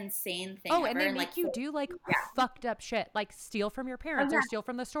most insane thing. Oh, ever. and they and make like, you do like fucked up shit, like steal from your parents or steal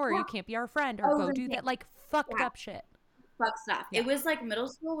from the store. You can't be our friend, or go do that, like fucked up shit. Fuck stuff. It was like middle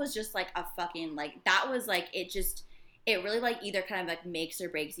school was just like a fucking like that was like it really like either kind of like makes or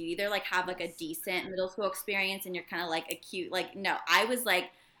breaks you. Either like have like a decent middle school experience and you're kind of like a cute like no. I was like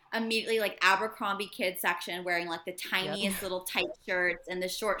immediately like Abercrombie kids section wearing like the tiniest little tight shirts and the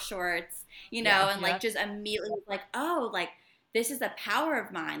short shorts, and like just immediately like, oh, like this is the power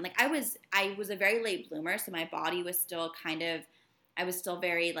of mine. Like I was a very late bloomer, so my body was still I was still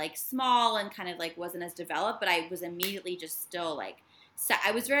very like small and kind of like wasn't as developed, but I was immediately just still like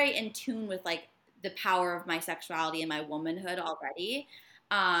I was very in tune with like the power of my sexuality and my womanhood already.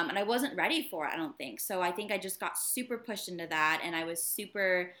 And I wasn't ready for it, I don't think. So I think I just got super pushed into that, and I was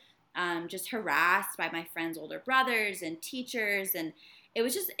super just harassed by my friends' older brothers and teachers, and it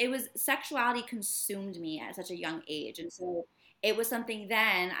was sexuality consumed me at such a young age, and so it was something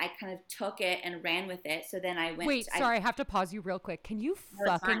then I kind of took it and ran with it. So then I went. Wait, sorry, I have to pause you real quick. Can you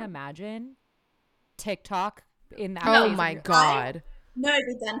fucking imagine TikTok in that? Oh my God. No, it'd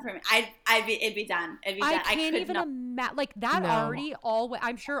be done for me. It'd be done. It'd be done. I can't even imagine like that already.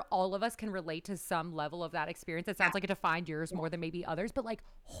 I'm sure all of us can relate to some level of that experience. It sounds like it defined yours more than maybe others, but like,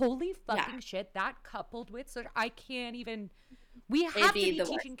 holy fucking shit, that coupled with I can't even. We have to be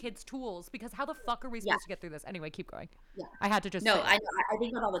teaching kids tools, because how the fuck are we supposed to get through this? Anyway, keep going. Yeah. I had to just I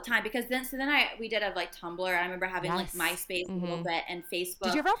think about all the time, because then we did have like Tumblr. I remember having like MySpace a little bit, and Facebook.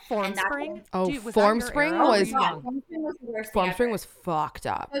 Did you ever have Formspring? Formspring was fucked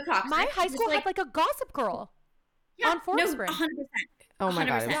up. My high school had like a Gossip Girl on Formspring. 100%. Oh my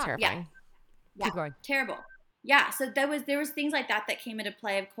God, it was terrifying. Yeah. Keep going. Terrible. Yeah, so there was things like that came into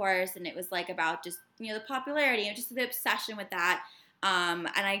play, of course, and it was like about just the popularity and just the obsession with that, and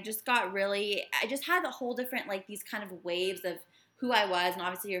I just had a whole different like these kind of waves of who I was, and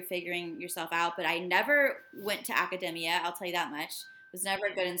obviously you're figuring yourself out, but I never went to academia, I'll tell you that much. Was never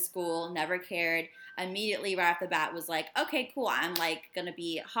good in school, never cared. Immediately right off the bat was like, okay, cool, I'm like gonna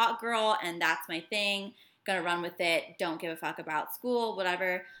be a hot girl, and that's my thing, gonna run with it, don't give a fuck about school,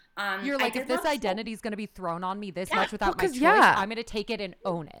 whatever. You're like, if this identity is going to be thrown on me this much without my choice, I'm going to take it and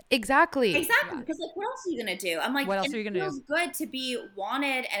own it. Exactly. Because like, what else are you going to do? I'm like, what else are you going to do? It feels good to be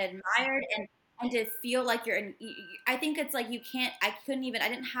wanted and admired and to feel like I think it's like I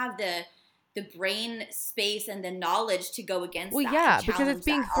didn't have the brain space and the knowledge to go against that. Well, yeah, because it's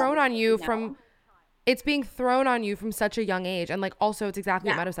being thrown on you from... It's being thrown on you from such a young age. And like, also it's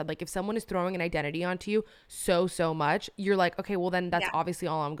exactly what Meadow said. Like if someone is throwing an identity onto you so much, you're like, okay, well then that's obviously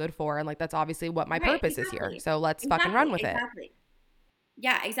all I'm good for. And like, that's obviously what my purpose is here. So let's fucking run with it.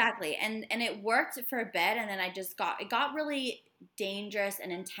 Yeah, exactly. And it worked for a bit. And then it got really dangerous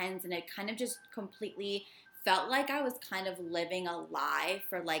and intense. And it kind of just completely felt like I was kind of living a lie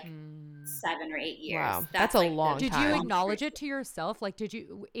for like 7 or 8 years. Wow, that's a long time. Did you acknowledge it to yourself? Like, did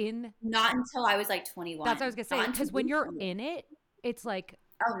you Not until I was like 21. That's what I was gonna say. Because when you're in it, it's like,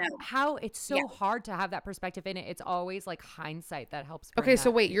 oh no, how it's so hard to have that perspective in it. It's always like hindsight that helps. Okay, so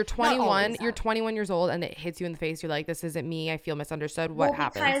wait, you're 21. You're 21 years old, and it hits you in the face. You're like, this isn't me. I feel misunderstood. What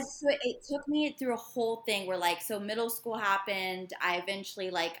happened? Because it took me through a whole thing where like, so middle school happened. I eventually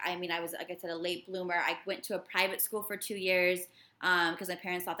I was, like I said, a late bloomer. I went to a private school for 2 years because my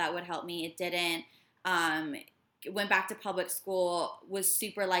parents thought that would help me. It didn't. Went back to public school, was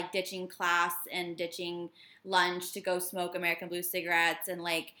super like ditching class and ditching lunch to go smoke American Blue cigarettes and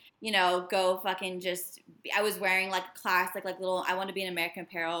like, go fucking I was wearing like classic, like little, I wanted to be an American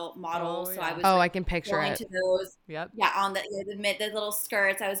Apparel model. So I was I can picture going it. to those. Yep. Yeah. On the little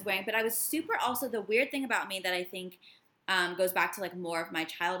skirts I was wearing, but I was super, also the weird thing about me that I think goes back to like more of my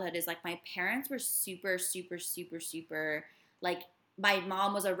childhood is like my parents were super, super, super, super, like my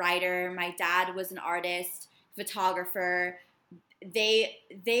mom was a writer. My dad was an artist, photographer. They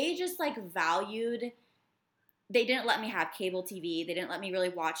just like valued, they didn't let me have cable TV. They didn't let me really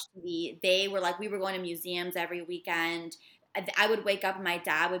watch TV. They were like, we were going to museums every weekend. I would wake up and my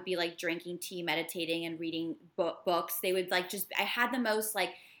dad would be like drinking tea, meditating and reading books. They would like I had the most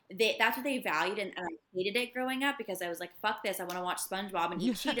like, that's what they valued, and I hated it growing up because I was like, fuck this. I want to watch SpongeBob and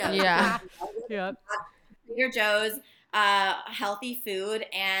eat Cheetos. Yeah. Trader Joe's. healthy food,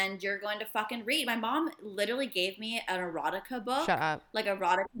 and you're going to fucking read. My mom literally gave me an erotica book, Shut up. like a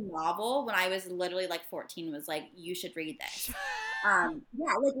erotica novel, when I was literally like 14. Was like, you should read this. Yeah,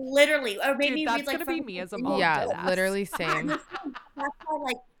 like literally, or maybe Dude, that's read like gonna be me as a mom. Yeah, deadass. literally same. that's why,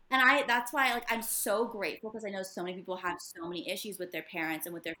 like, that's why, like, I'm so grateful, because I know so many people have so many issues with their parents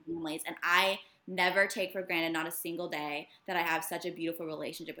and with their families, and I never take for granted, not a single day, that I have such a beautiful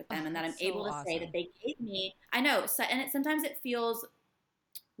relationship with them, and that I'm so able to say that awesome. they gave me. I know, so, and sometimes it feels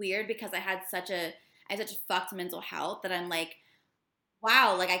weird because I had such a fucked mental health that I'm like,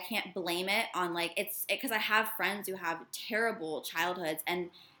 wow, like I can't blame it on like because I have friends who have terrible childhoods, and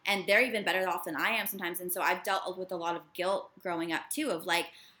they're even better off than I am sometimes, and so I've dealt with a lot of guilt growing up too, of like,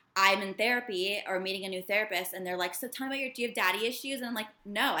 I'm in therapy or meeting a new therapist, and they're like, so tell me about do you have daddy issues? And I'm like,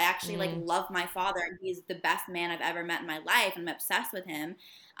 no, I actually like love my father, and he's the best man I've ever met in my life, and I'm obsessed with him.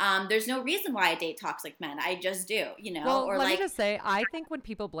 There's no reason why I date toxic men. I just do, you know. Well, or let like, me just say, I think when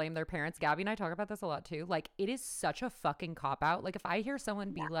people blame their parents, Gabby and I talk about this a lot too. Like, it is such a fucking cop out. Like, if I hear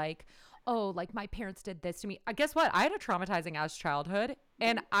someone be like, "Oh, like my parents did this to me," guess what? I had a traumatizing ass childhood,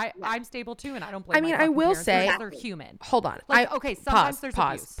 and I'm stable too, and I don't blame. I mean, my I will parents say, because they're human. hold on. Like, okay, sometimes there's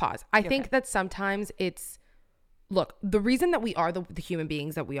abuse. Pause. I think Okay. that sometimes it's, look, the reason that we are the human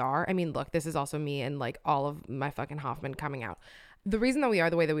beings that we are, I mean, look, this is also me and like all of my fucking Hoffman coming out. The reason that we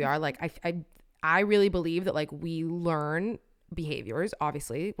are the way that we are, like, I really believe that like we learn behaviors.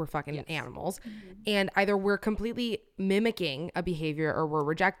 Obviously, we're fucking animals, and either we're completely mimicking a behavior or we're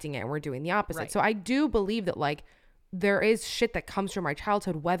rejecting it and we're doing the opposite. Right. So I do believe that like there is shit that comes from our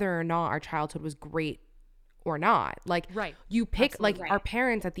childhood, whether or not our childhood was great or not. Like, Right. you pick Absolutely. like our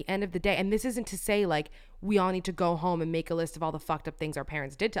parents at the end of the day, and this isn't to say like we all need to go home and make a list of all the fucked up things our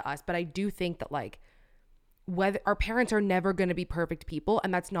parents did to us, but I do think that like whether our parents are never going to be perfect people,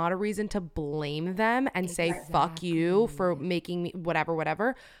 and that's not a reason to blame them and say fuck you for making me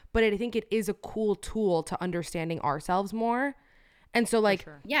whatever, but I think it is a cool tool to understanding ourselves more. And so like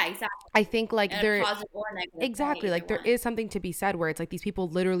Sure. yeah, exactly. I think like In there a positive or negative way, exactly like either there one. is something to be said where it's like these people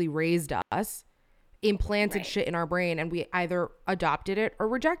literally raised us, implanted Right. shit in our brain, and we either adopted it or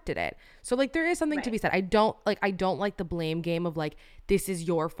rejected it. So like there is something to be said. I don't like the blame game of like, this is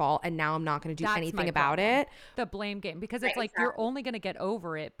your fault and now I'm not going to do That's anything my about problem. it. The blame game, because Right, it's like you're exactly. only going to get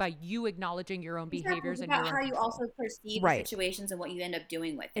over it by you acknowledging your own behaviors It's and about your own how you control. also perceive Right. the situations and what you end up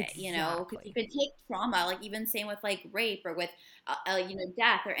doing with it, you know, because you Exactly. could take trauma, like even same with like rape or with you know,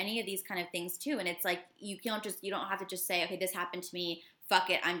 death or any of these kind of things too, and it's like you don't have to just say, okay, this happened to me, fuck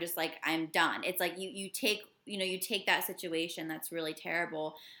it, I'm just like, I'm done. It's like you take, you know, you take that situation that's really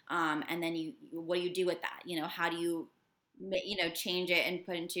terrible, and then what do you do with that, you know, how do you you know, change it and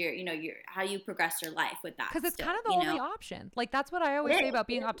put into your, you know, your, how do you progress your life with that Because it's still, kind of the you only know? option. Like, that's what I always It say is. about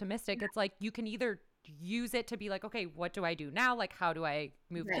being optimistic. It's like you can either use it to be like, okay, what do I do now? Like, how do I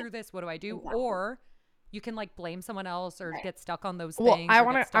move Right. through this? What do I do? Exactly. Or you can like blame someone else or Right. get stuck on those Well, things. I or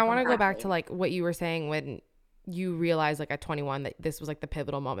want get to stuck on go back to Exactly. like what you were saying when you realized like at 21 that this was like the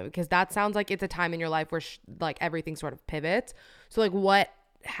pivotal moment, because that sounds like it's a time in your life where like everything sort of pivots. So like what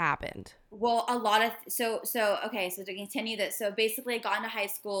happened? Well, a lot of okay, so to continue this, so basically I got into high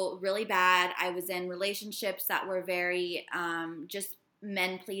school really bad. I was in relationships that were very just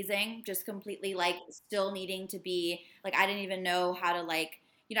men pleasing, just completely like still needing to be like, I didn't even know how to like,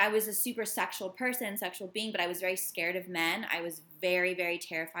 you know, I was a super sexual person, sexual being, but I was very scared of men. I was very, very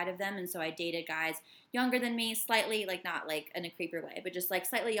terrified of them, and so I dated guys younger than me, slightly, like not like in a creeper way, but just like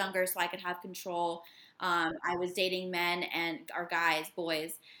slightly younger so I could have control. I was dating men and or guys,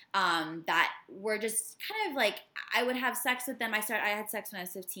 boys, that were just kind of like, I would have sex with them. I had sex when I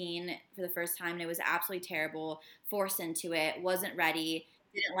was 15 for the first time, and it was absolutely terrible. Forced into it, wasn't ready,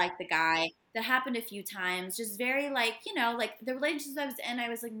 didn't like the guy. That happened a few times. Just very like, you know, like the relationships I was in, I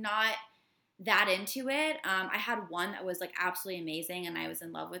was like not that into it. I had one that was like absolutely amazing, and I was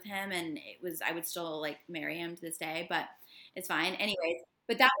in love with him, and I would still like marry him to this day, but it's fine. Anyways,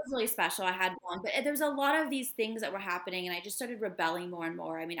 but that was really special. I had one, but there was a lot of these things that were happening, and I just started rebelling more and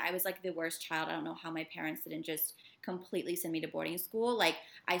more. I mean, I was like the worst child. I don't know how my parents didn't just completely send me to boarding school. Like,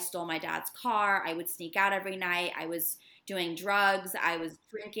 I stole my dad's car. I would sneak out every night. I was doing drugs. I was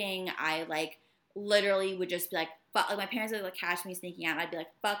drinking. I like literally would just be like, but like my parents would like catch me sneaking out, and I'd be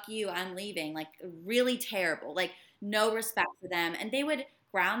like, fuck you, I'm leaving. Like, really terrible. Like, no respect for them. And they would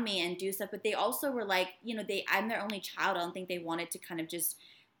ground me and do stuff, but they also were like, you know, I'm their only child. I don't think they wanted to kind of just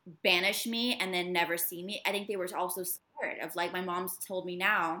banish me and then never see me. I think they were also scared of, like, my mom's told me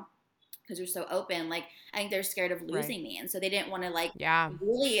now, because we're so open, like, I think they're scared of losing me, and so they didn't want to like Yeah.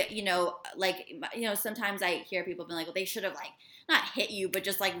 really, you know, like, you know, sometimes I hear people being like, well, they should have like not hit you, but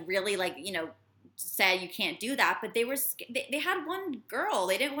just like really like, you know, said you can't do that, but they had one girl.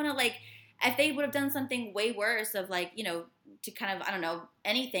 They didn't want to like, if they would have done something way worse of like, you know, to kind of, I don't know,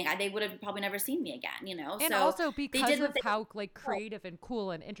 anything, they would have probably never seen me again, you know? And so also they because did of how like creative and cool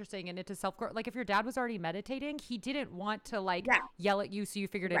and interesting and into self-growth, like if your dad was already meditating, he didn't want to like yell at you so you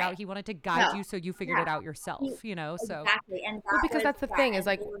figured it out. He wanted to guide you so you figured it out yourself, you know? So exactly. And well, because that's the thing is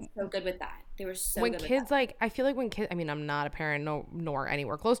like, they were so good with that. They were so when good kids with that. like, I feel like when kids, I mean, I'm not a parent, nor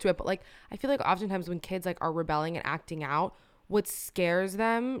anywhere close to it, but like, I feel like oftentimes when kids like are rebelling and acting out, what scares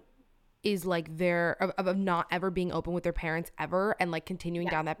them is like their of not ever being open with their parents ever and like continuing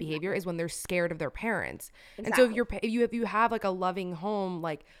down that behavior is when they're scared of their parents. And so if you have like a loving home,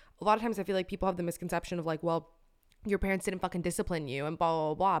 like a lot of times I feel like people have the misconception of like, well, your parents didn't fucking discipline you and blah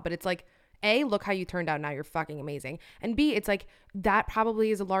blah blah, but it's like, A, look how you turned out, now you're fucking amazing. And B, it's like that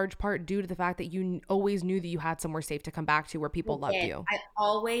probably is a large part due to the fact that you always knew that you had somewhere safe to come back to where people loved you. I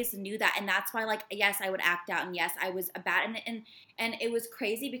always knew that. And that's why, like, yes, I would act out, and yes, I was a bad, and it was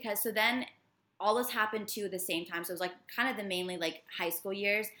crazy because so then all this happened too at the same time. So it was like kind of the mainly like high school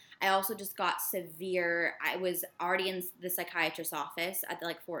years. I also just got severe. I was already in the psychiatrist's office at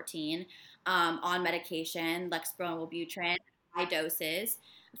like 14, on medication, Lexapro and Wellbutrin, high doses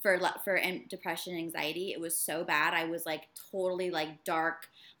for depression and anxiety. It was so bad. I was like totally like dark,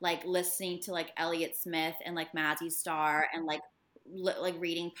 like listening to like Elliott Smith and like Mazzy Star and like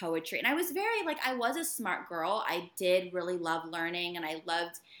reading poetry. And I was very like, I was a smart girl. I did really love learning, and I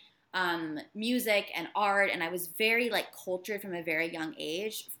loved music and art, and I was very like cultured from a very young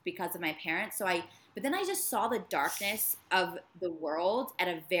age because of my parents. But then I just saw the darkness of the world at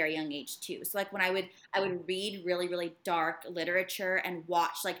a very young age too. So like when I would read really, really dark literature and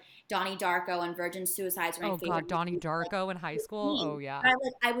watch like Donnie Darko and Virgin Suicides were my favorite. Oh God, Donnie Darko in high school. Oh yeah.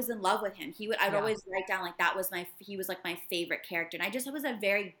 I was in love with him. I'd always write down like he was like my favorite character. And I was a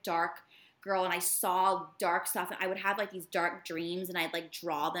very dark girl, and I saw dark stuff, and I would have like these dark dreams, and I'd like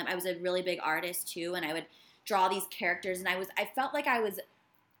draw them. I was a really big artist too, and I would draw these characters, and I felt like I was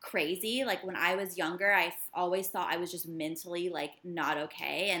crazy. Like when I was younger, I always thought I was just mentally like not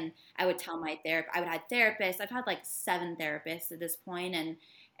okay, and I would tell my therapist. I would have therapists. I've had like 7 therapists at this point,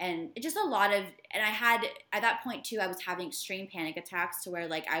 and just a lot of, and I had at that point too, I was having extreme panic attacks to where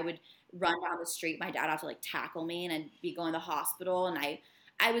like I would run down the street, my dad would have to like tackle me, and I'd be going to the hospital, and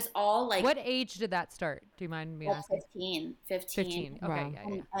I was all like... What age did that start? Do you mind me asking? 15. 15. Okay, wow.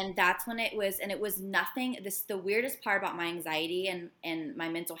 yeah. And that's when it was nothing. The weirdest part about my anxiety and my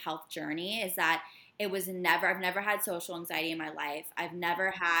mental health journey is that I've never had social anxiety in my life. I've never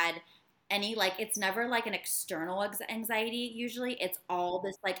had any, like, it's never like an external anxiety. Usually it's all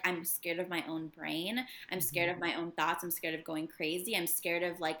this, like, I'm scared of my own brain. I'm scared of my own thoughts. I'm scared of going crazy. I'm scared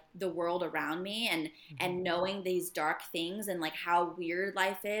of like the world around me and knowing these dark things and like how weird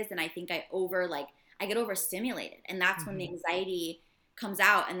life is. And I think I get overstimulated, and that's when the anxiety comes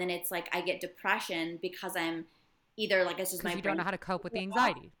out. And then it's like, I get depression because I'm either like, it's just my you brain, don't know how to cope with the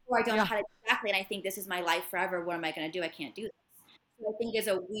anxiety. or I don't know how to, exactly. And I think this is my life forever. What am I going to do? I can't do this. I think is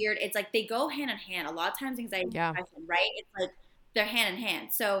it's like they go hand in hand. A lot of times anxiety and depression, right? It's like they're hand in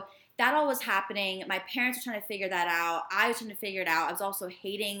hand. So that all was happening. My parents were trying to figure that out. I was trying to figure it out. I was also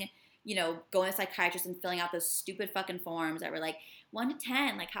hating, going to psychiatrists and filling out those stupid fucking forms that were like 1 to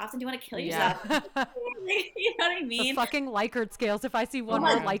 10. Like, how often do you want to kill yourself? You know what I mean? The fucking Likert scales. If I see one more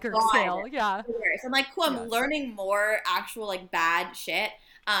Likert scale, yeah. So I'm like, cool. I'm learning more actual like bad shit.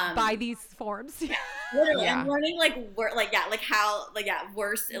 By these forms. Literally, I'm learning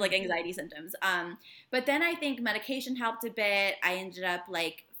worse like anxiety symptoms. But then I think medication helped a bit. I ended up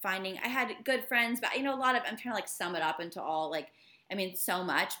like I had good friends, but a lot of, I'm trying to like sum it up into all so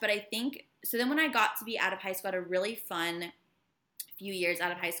much. But I think, so then when I got to be out of high school, I had a really fun few years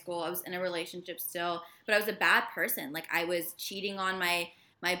out of high school. I was in a relationship still, but I was a bad person. Like I was cheating on my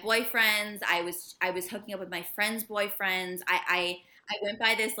boyfriends. I was hooking up with my friends' boyfriends. I went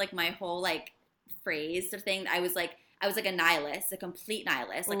by this like my whole like phrase of thing. I was like a nihilist, a complete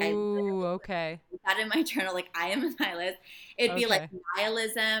nihilist. Like okay. That in my journal, like I am a nihilist. It'd be like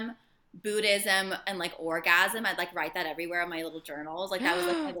nihilism, Buddhism, and like orgasm. I'd like write that everywhere in my little journals. Like that was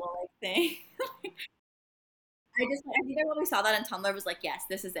like my little like thing. I think when we saw that on Tumblr, was like, yes,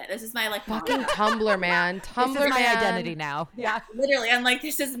 this is it. This is my like fucking Tumblr, man. Tumblr, this is my man. identity now. Yeah, literally, I'm like,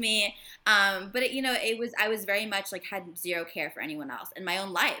 this is me. But I was very much like had zero care for anyone else in my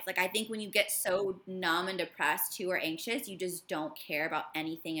own life. Like I think when you get so numb and depressed too or anxious, you just don't care about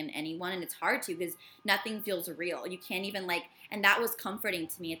anything and anyone, and it's hard to because nothing feels real. You can't even like, and that was comforting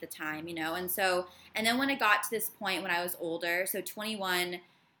to me at the time, and then when it got to this point when I was older, so 21,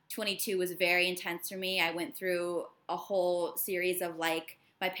 22 was very intense for me. I went through a whole series of like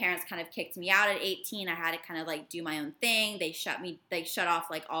my parents kind of kicked me out at 18. I had to kind of like do my own thing. They shut off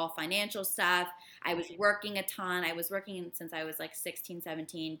like all financial stuff. I was working a ton. I was working since I was like 16,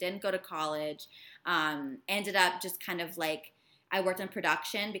 17, didn't go to college. Ended up just kind of like, I worked in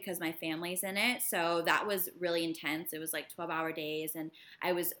production because my family's in it. So that was really intense. It was like 12-hour days. And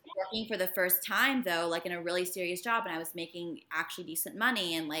I was working for the first time though, like in a really serious job, and I was making actually decent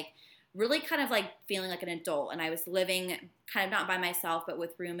money and like really kind of like feeling like an adult. And I was living kind of not by myself, but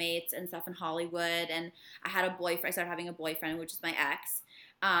with roommates and stuff in Hollywood. And I had a boyfriend. I started having a boyfriend, which is my ex.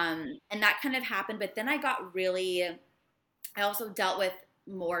 And that kind of happened. But then I also dealt with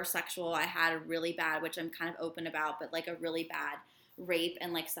more sexual. I had a really bad, which I'm kind of open about, but like a really bad rape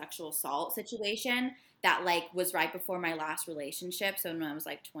and like sexual assault situation that like was right before my last relationship. So when I was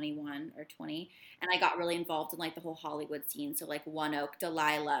like 21 or 20, and I got really involved in like the whole Hollywood scene. So like One Oak,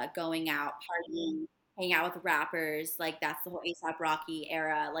 Delilah, going out, partying, hanging out with rappers. Like that's the whole ASAP Rocky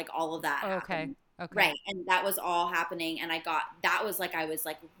era. Like all of that Okay. happened. Okay. Right. And that was all happening. And that was like, I was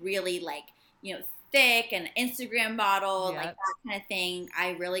like really like, thick and Instagram model, like Yep. that kind of thing.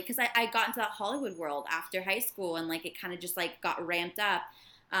 Because I got into that Hollywood world after high school, and like it kind of just like got ramped up,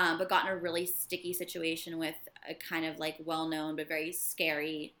 but got in a really sticky situation with a kind of like well-known but very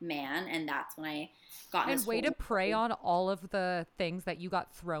scary man. And that's when I got in And this way to whole prey on all of the things that you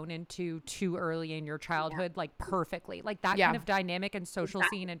got thrown into too early in your childhood, like perfectly. Like that Yeah. kind of dynamic and social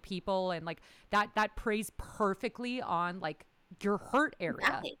Exactly. scene and people, and like that preys perfectly on like your hurt area.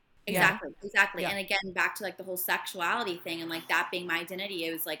 Exactly. Yeah. Exactly. Yeah. And again, back to like the whole sexuality thing and like that being my identity,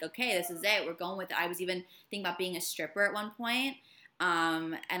 it was like, okay, this is it. We're going with it. I was even thinking about being a stripper at one point.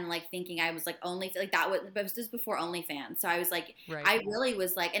 And like thinking I was like only like that was, but it was just before OnlyFans. So I was like, Right. I really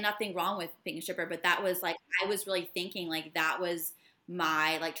was like, and nothing wrong with being a stripper, but that was like, I was really thinking like that was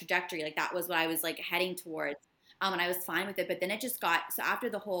my like trajectory. Like that was what I was like heading towards. And I was fine with it. But then it just got, so after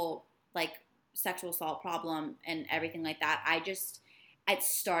the whole like sexual assault problem and everything like that, it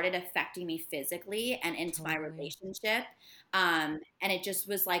started affecting me physically and into my Totally. relationship. And it just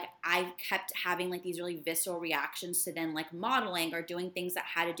was like, I kept having like these really visceral reactions to then like modeling or doing things that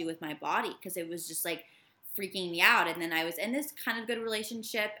had to do with my body. Cause it was just like freaking me out. And then I was in this kind of good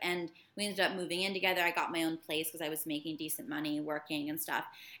relationship and we ended up moving in together. I got my own place because I was making decent money working and stuff.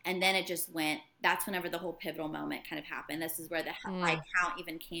 And then it just that's whenever the whole pivotal moment kind of happened. This is where the my account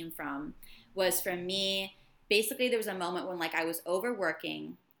even came from, was from me. Basically, there was a moment when like I was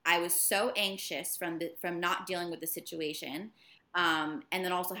overworking. I was so anxious from not dealing with the situation. And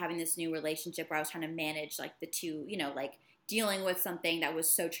then also having this new relationship where I was trying to manage like the two, like dealing with something that was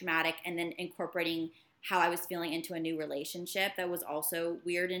so traumatic and then incorporating how I was feeling into a new relationship that was also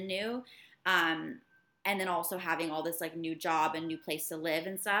weird and new. And then also having all this like new job and new place to live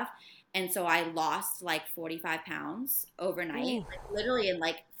and stuff. And so I lost like 45 pounds overnight, like literally in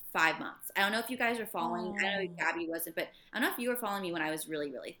like 5 months. I don't know if you guys are following. I know Gabby wasn't, but I don't know if you were following me when I was really,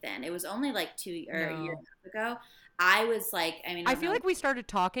 really thin. It was only like a year and a half ago. I was like, I feel like we started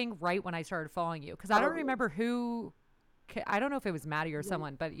talking right when I started following you because I don't remember who. I don't know if it was Maddie or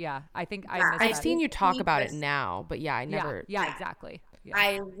someone, but yeah, I think I missed I've that. seen you talk about it now, but yeah, I never. Yeah, exactly. Yeah.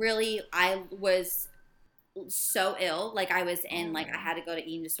 I was so ill. Like I was in, like I had to go to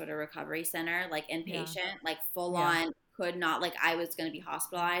eating disorder recovery center, like inpatient, like full on, could not, like I was going to be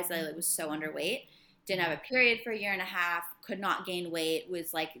hospitalized. I was so underweight. Didn't have a period for a year and a half, could not gain weight,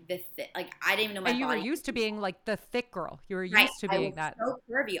 was like like I didn't even know my and you body. were used to being like the thick girl. You were used to being that. So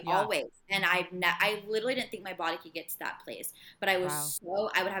curvy always. And I literally didn't think my body could get to that place. But I was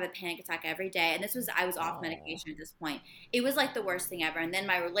I would have a panic attack every day. And I was off medication at this point. It was like the worst thing ever. And then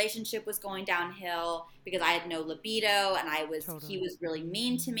my relationship was going downhill because I had no libido and he was really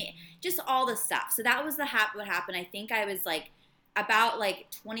mean to me. Just all the stuff. So that was what happened. I think I was like about like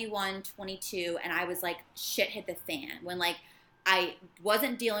 21, 22, and I was like, shit hit the fan when like I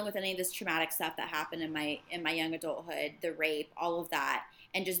wasn't dealing with any of this traumatic stuff that happened in my young adulthood, the rape, all of that,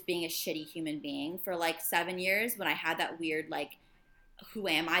 and just being a shitty human being for like 7 years when I had that weird like, who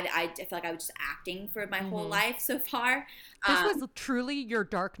am I? I feel like I was just acting for my whole life so far. This was truly your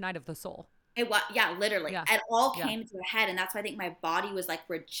dark night of the soul. It was, yeah, literally. Yeah. It all came to a head, and that's why I think my body was like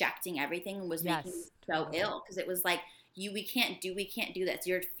rejecting everything and was making me so ill because it was like, we can't do this.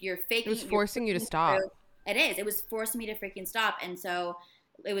 You're faking. It was forcing you to stop. It is. It was forcing me to freaking stop. And so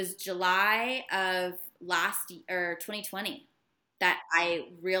it was July of 2020 that I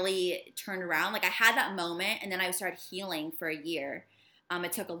really turned around. Like I had that moment, and then I started healing for a year.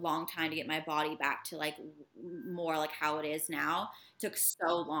 It took a long time to get my body back to like more like how it is now. It took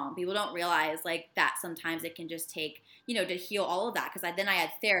so long. People don't realize like that sometimes it can just take, to heal all of that. Cause then I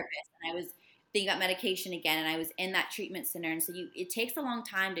had therapists and then you got medication again, and I was in that treatment center. And so it takes a long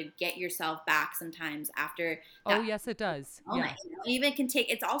time to get yourself back sometimes after that. Oh, yes, it does. Moment, Yeah. you know? Even can take,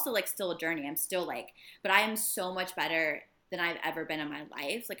 it's also like still a journey. I'm still like, but I am so much better than I've ever been in my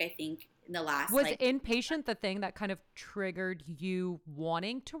life. Like, I think in the last, Was inpatient the thing that kind of triggered you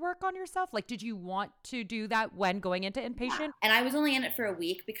wanting to work on yourself? Like, did you want to do that when going into inpatient? Yeah. And I was only in it for a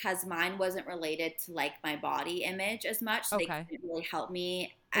week because mine wasn't related to like my body image as much. So they couldn't really help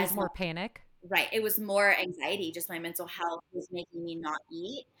me. It was more panic. Right. It was more anxiety. Just my mental health was making me not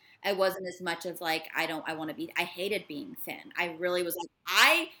eat. It wasn't as much of like, I want to be, I hated being thin. I really was like,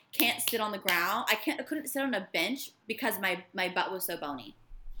 I can't sit on the ground. I couldn't sit on a bench because my butt was so bony.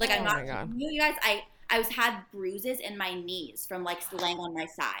 Like, I'm not, you guys, I had bruises in my knees from like laying on my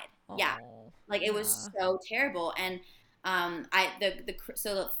side. Yeah. Like, it was so terrible. And,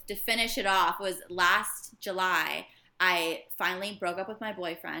 so to finish it off was last July, I finally broke up with my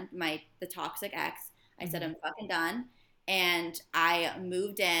boyfriend, the toxic ex. I said, I'm fucking done. And I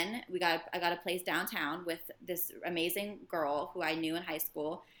moved in. I got a place downtown with this amazing girl who I knew in high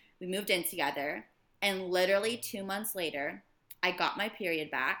school. We moved in together. And literally 2 months later, I got my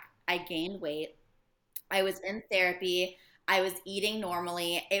period back. I gained weight. I was in therapy. I was eating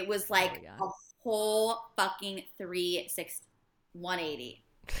normally. It was like a whole fucking 180.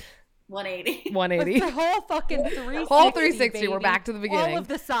 180. The whole fucking 360. Whole 360. Baby. We're back to the beginning. All of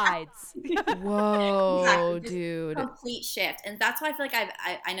the sides. Whoa, dude. Complete shift. And that's why I feel like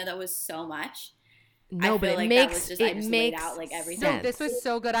I know that was so much. No, but it makes out like everything. No, this was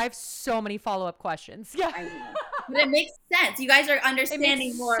so good. I have so many follow-up questions. Yeah. I know. But it makes sense. You guys are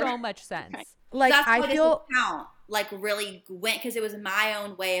understanding more. So much sense. Okay. Like, so I feel like really went, because it was my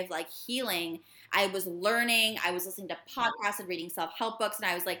own way of like healing. I was learning. I was listening to podcasts and reading self-help books, and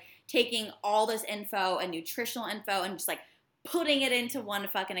I was like taking all this info and nutritional info and just like putting it into one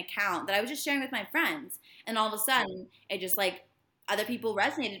fucking account that I was just sharing with my friends. And all of a sudden, it just like other people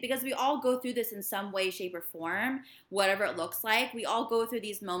resonated, because we all go through this in some way, shape, or form, whatever it looks like. We all go through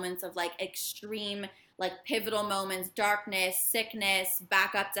these moments of like extreme, like pivotal moments, darkness, sickness,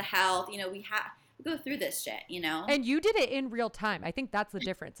 back up to health. You know, we go through this shit, you know? And you did it in real time. I think that's the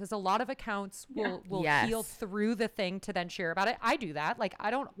difference, is a lot of accounts will heal through the thing to then share about it. I do that. Like,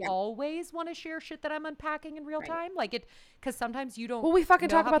 I don't always want to share shit that I'm unpacking in real time. Like, it, because sometimes you don't. Well, we fucking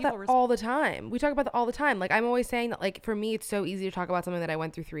talk about that all the time. We talk about that all the time. Like, I'm always saying that, like, for me, it's so easy to talk about something that I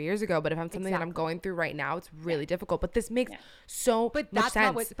went through 3 years ago. But if I'm something that I'm going through right now, it's really difficult. But this makes so much sense.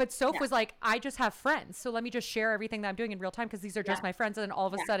 Not what, but Soph was like, I just have friends. So let me just share everything that I'm doing in real time, because these are just my friends. And then all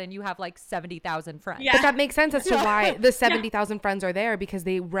of a sudden you have like 70,000 friends. But that makes sense as to why the 70,000 friends are there, because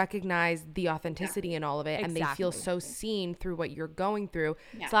they recognize the authenticity in all of it. And they feel so seen through what you're going through.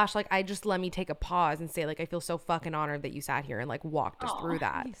 / like, let me take a pause and say, like, I feel so fucking honored that you sat here and like walked us through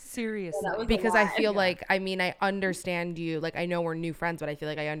that. Seriously. That because I feel like, I mean, I understand you. Like, I know we're new friends, but I feel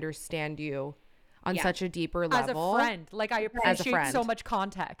like I understand you on such a deeper level. As a friend. Like, I appreciate so much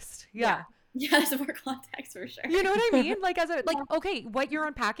context. Yeah. Yeah, there's more context for sure. You know what I mean? Like, okay, what you're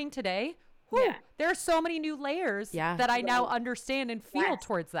unpacking today, there are so many new layers that I now understand and feel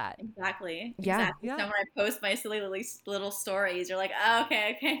towards that. Exactly. Yeah. Exactly. So when I post my silly little stories, you're like, oh,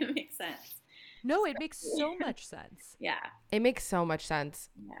 okay, it makes sense. No, it makes so much sense. Yeah. It makes so much sense.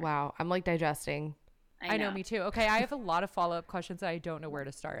 Yeah. Wow. I'm like digesting. I know, me too. Okay, I have a lot of follow-up questions that I don't know where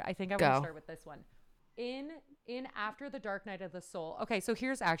to start. I think I want to start with this one. In After the Dark Night of the Soul. Okay, so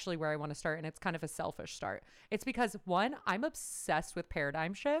here's actually where I want to start, and it's kind of a selfish start. It's because, one, I'm obsessed with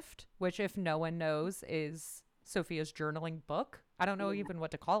Paradigm Shift, which, if no one knows, is Sophia's journaling book. I don't know even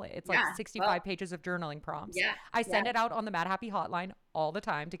what to call it. It's like 65 pages of journaling prompts. Yeah. I send it out on the Mad Happy hotline all the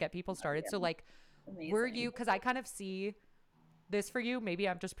time to get people started. So like, were you, because I kind of see this for you, maybe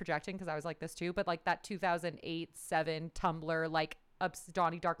I'm just projecting because I was like this too, but like that 2008-7 Tumblr, like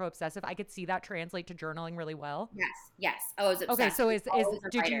Donnie Darko obsessive, I could see that translate to journaling really well. Yes. I was obsessed. Okay, so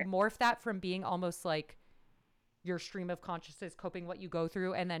did you morph that from being almost like your stream of consciousness, coping what you go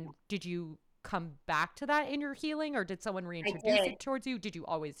through, and then did you come back to that in your healing, or did someone reintroduce it towards you? Did you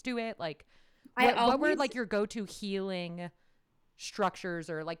always do it? Like, what were like your go-to healing structures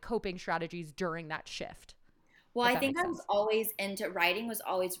or like coping strategies during that shift? Well, I think I was always into writing. Was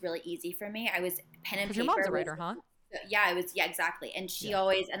always really easy for me. I was pen and paper. Your mom's a writer, huh? Yeah, I was. Yeah, exactly. And she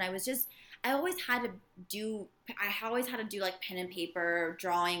always, and I always had to do like pen and paper,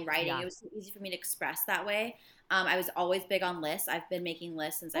 drawing, writing. It was so easy for me to express that way. I was always big on lists. I've been making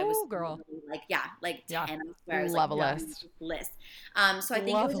lists since I was girl. like 10. I swear I was Love a like list. list. So I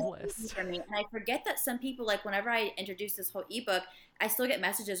think Love it was a just easy list. for me. And I forget that some people, like whenever I introduce this whole ebook, I still get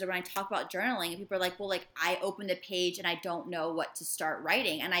messages or when I talk about journaling and people are like, well, like I opened a page and I don't know what to start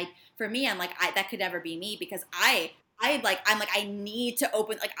writing. And for me, I'm like, that could never be me because I'm like, I need to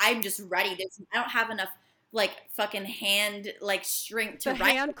open, like, I'm just ready. I don't have enough like fucking hand like strength to The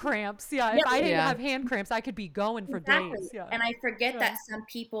write. hand cramps. Yeah. Yeah, If I didn't Yeah. have hand cramps, I could be going for exactly. days. Yeah. And I forget Yeah. that some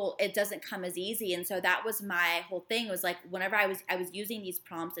people it doesn't come as easy. And so that was my whole thing was like whenever I was using these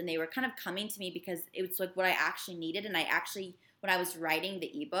prompts and they were kind of coming to me because it was like what I actually needed. And I actually when I was writing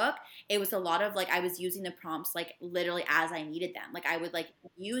the ebook, it was a lot of like I was using the prompts like literally as I needed them. Like I would like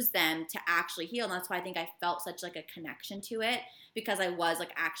use them to actually heal. And that's why I think I felt such like a connection to it because I was like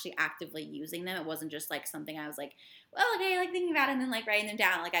actually actively using them. It wasn't just like something I was like, well, okay, like thinking about it and then like writing them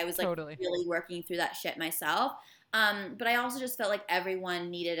down. Like I was like really working through that shit myself. But I also just felt like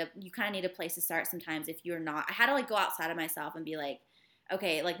everyone you kind of need a place to start sometimes if you're not. I had to like go outside of myself and be like,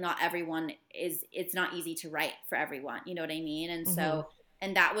 okay, like not everyone it's not easy to write for everyone. You know what I mean? And so,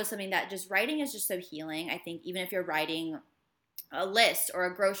 and that was something that just writing is just so healing. I think even if you're writing a list or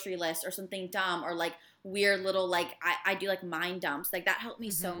a grocery list or something dumb or like weird little, like I do like mind dumps, like that helped me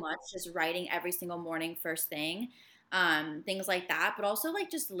so much just writing every single morning first thing, things like that. But also like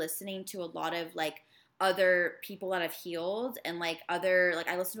just listening to a lot of like other people that have healed and like other, like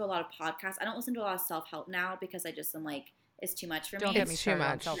I listen to a lot of podcasts. I don't listen to a lot of self-help now because I just am like, it's too much for me. It's too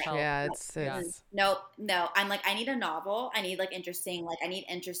much. Yeah, it's no. I'm like, I need a novel. I need like interesting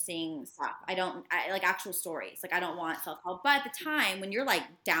stuff. I like actual stories. Like I don't want self-help. But at the time when you're like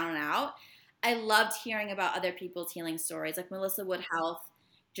down and out, I loved hearing about other people's healing stories. Like Melissa Wood Health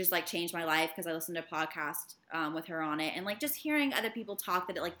just like changed my life because I listened to a podcast with her on it. And like just hearing other people talk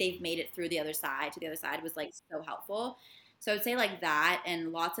that like they've made it through the other side was like so helpful. So I would say like that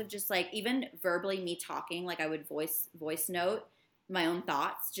and lots of just like even verbally me talking, like I would voice note my own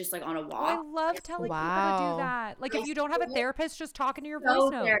thoughts just like on a walk. I love telling people to do that. Like if you don't have a therapist, just talking to your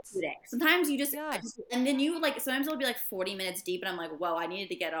voice notes. Therapeutic. Sometimes you just, and then you like, sometimes it'll be like 40 minutes deep and I'm like, whoa, I needed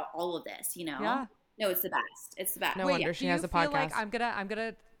to get all of this, you know? Yeah. No, it's the best. It's the best. No wonder she has a podcast. Like I'm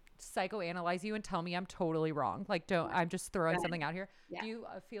gonna psychoanalyze you and tell me I'm totally wrong. Like I'm just throwing something out here. Do you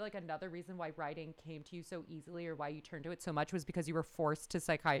feel like another reason why writing came to you so easily or why you turned to it so much was because you were forced to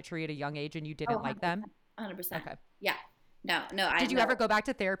psychiatry at a young age and you didn't like them? 100%. Okay. Yeah. No. Did you ever go back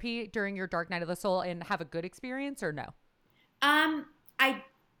to therapy during your dark night of the soul and have a good experience or no? I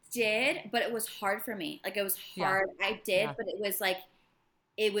did, but it was hard for me. Like it was hard. Yeah. I did, but it was like,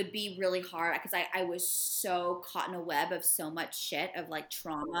 it would be really hard because I was so caught in a web of so much shit of like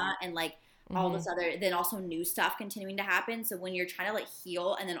trauma and like all this other, then also new stuff continuing to happen. So when you're trying to like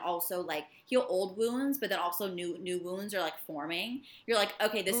heal and then also like heal old wounds, but then also new wounds are like forming, you're like,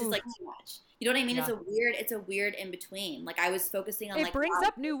 okay, this is like too much. You know what I mean? Yeah. It's a weird in between. Like I was focusing on it brings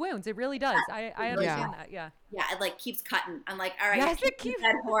up new wounds. It really does. I understand that. Yeah. Yeah. It like keeps cutting. I'm like, all right, keep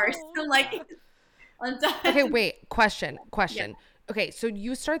that horse. I'm like, I'm done. Okay. Wait, question. Yeah. Okay, so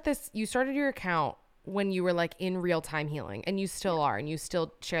you started your account when you were like in real time healing and you still are and you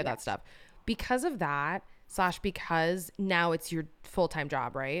still share that stuff. Because of that, / because now it's your full-time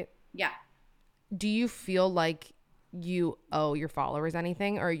job, right? Yeah. Do you feel like you owe your followers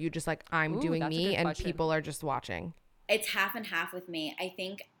anything or are you just like, I'm doing me and people are just watching? It's half and half with me. I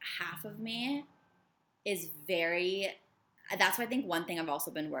think half of me is that's why I think one thing I've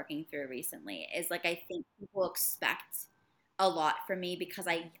also been working through recently is like, I think people expect a lot from me because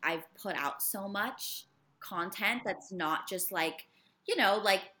I've put out so much content that's not just like, you know,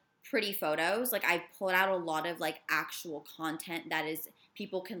 like pretty photos. Like I put out a lot of like actual content that is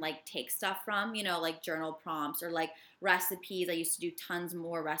people can like take stuff from, you know, like journal prompts or like recipes. I used to do tons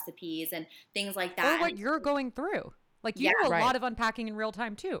more recipes and things like that. Or what you're going through. Like you do a lot of unpacking in real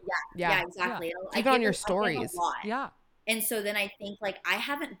time too. Yeah, exactly. Yeah. Even on your stories. Yeah. And so then I think like I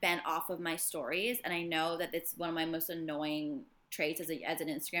haven't been off of my stories and I know that it's one of my most annoying traits as an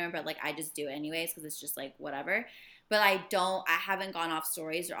Instagrammer, but like I just do it anyways because it's just like whatever. But I haven't gone off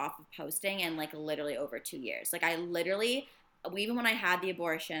stories or off of posting in like literally over 2 years. Like I literally, even when I had the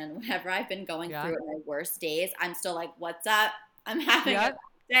abortion, whenever I've been going through my worst days, I'm still like, what's up? I'm having a bad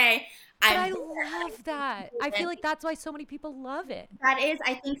day. But I love that. I feel like that's why so many people love it. That is,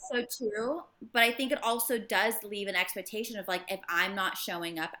 I think so too. But I think it also does leave an expectation of like, if I'm not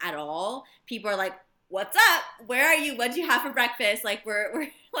showing up at all, people are like, what's up? Where are you? What'd you have for breakfast? Like, we're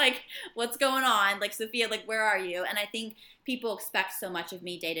like, what's going on? Like, Sophia, like, where are you? And I think people expect so much of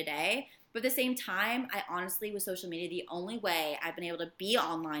me day to day. But at the same time, I honestly, with social media, the only way I've been able to be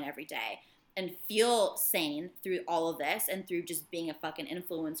online every day and feel sane through all of this and through just being a fucking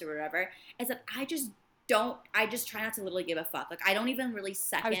influencer or whatever is that I just try not to literally give a fuck. Like, I don't even really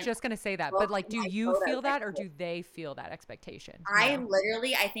second. I was just going to say that, but like, do you feel that, or do they feel that expectation? I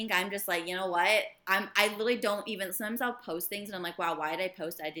think I'm just like, you know what? I literally don't even, sometimes I'll post things and I'm like, wow, why did I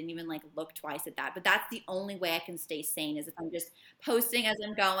post it? I didn't even like look twice at that. But that's the only way I can stay sane, is if I'm just posting as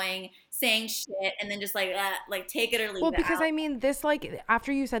I'm going, saying shit, and then just like take it or leave it. Well, because out. I mean, this, like,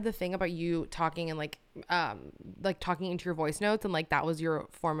 after you said the thing about you talking and like talking into your voice notes, and like that was your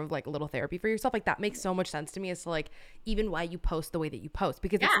form of like a little therapy for yourself, like that makes so much sense to me as to like even why you post the way that you post,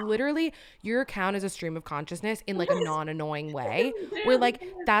 because it's literally your account is a stream of consciousness in like a non-annoying way, where like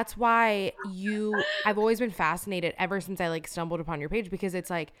that's why I've always been fascinated ever since I like stumbled upon your page, because it's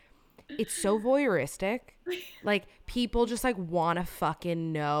like it's so voyeuristic. Like, people just like want to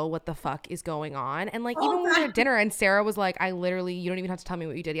fucking know what the fuck is going on. And like, even when we were at dinner and Sarah was like, I literally, you don't even have to tell me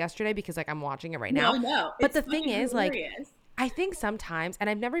what you did yesterday because like I'm watching it right now. No. But the thing is, like, I think sometimes, and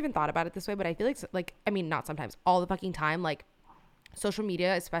I've never even thought about it this way, but I feel like, I mean, not sometimes, all the fucking time, like, social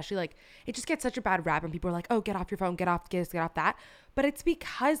media, especially, like, it just gets such a bad rap and people are like, oh, get off your phone, get off this, get off that. But it's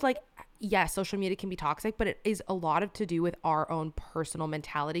because, like, yes, social media can be toxic, but it is a lot of to do with our own personal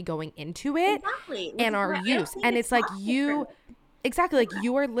mentality going into it. Exactly. And our use. And it's like exactly, like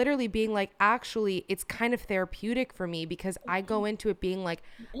you are literally being like, actually, it's kind of therapeutic for me because I go into it being like,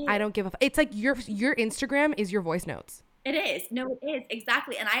 I don't give a it's like your Instagram is your voice notes. It is. No, it is.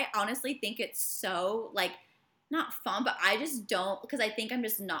 Exactly. And I honestly think it's so, like, not fun, but I just don't, because I think I'm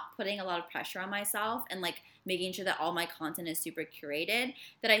just not putting a lot of pressure on myself and like making sure that all my content is super curated,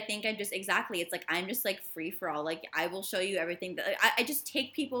 that I think I'm just, exactly, it's like I'm just like free for all. Like, I will show you everything that I just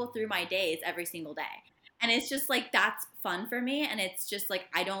take people through my days every single day. And it's just like, that's fun for me. And it's just like,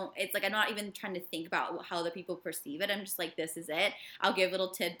 it's like, I'm not even trying to think about how other people perceive it. I'm just like, this is it. I'll give little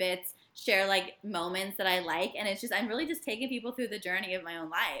tidbits, share like moments that I like. And it's just, I'm really just taking people through the journey of my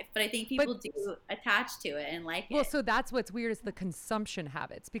own life. But I think people do attach to it and like it. Well, so that's what's weird, is the consumption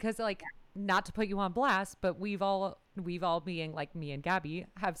habits, because like, not to put you on blast, but we've all being like me and Gabby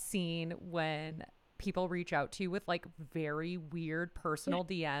have seen when people reach out to you with like very weird personal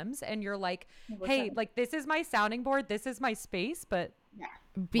DMs, and you're like, hey, like, this is my sounding board, this is my space, but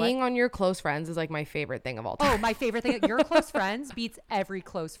being on your close friends is like my favorite thing of all time. Oh, my favorite thing. Your close friends beats every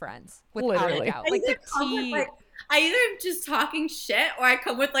close friends without a doubt. Like, the tea. I either am just talking shit, or I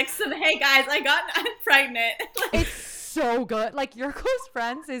come with like some, hey guys, I'm pregnant. It's so good. Like, your close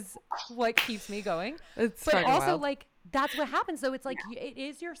friends is what keeps me going. It's but also wild. like, that's what happens though. It's like, it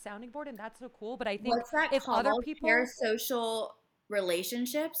is your sounding board, and that's so cool. But I think if called? other people, parasocial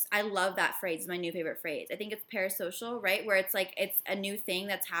relationships. I love that phrase. It's my new favorite phrase. I think it's parasocial, right? Where it's like, it's a new thing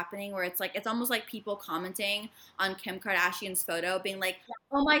that's happening, where it's like, it's almost like people commenting on Kim Kardashian's photo being like,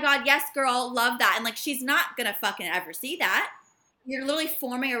 oh my God, yes, girl, love that. And like, she's not gonna fucking ever see that. You're literally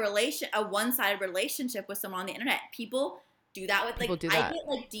forming a one-sided relationship with someone on the internet. People do that with, like, I get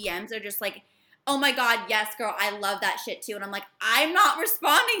like DMs are just like, oh my God, yes, girl, I love that shit too. And I'm like, I'm not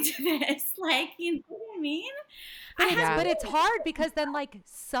responding to this. Like, you know what I mean? But it's hard, because then like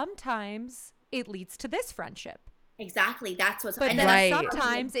sometimes it leads to this friendship. Exactly. That's what's. But then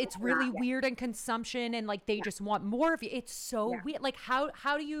sometimes it's really weird and consumption, and like they just want more of you. It's so weird. Like, how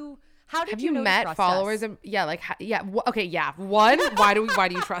did you have you met followers? And okay, yeah. One, why do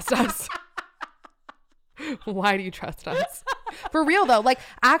you trust us? Why do you trust us? For real though, like,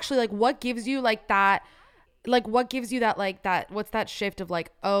 actually, like, what gives you like that? Like, what gives you that, like, that, what's that shift of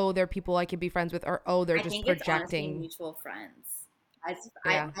like, oh, they're people I can be friends with, or oh, they're just projecting. It's honestly mutual friends.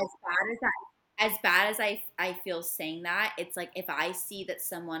 As bad as I feel saying that, it's like, if I see that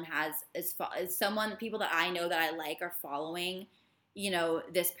someone has people that I know that I like are following, you know,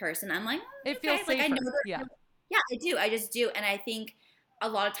 this person, I'm like, it feels safer. Like, I know yeah, I do. I just do. And I think a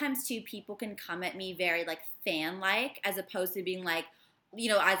lot of times too, people can come at me very like fan-like, as opposed to being like, you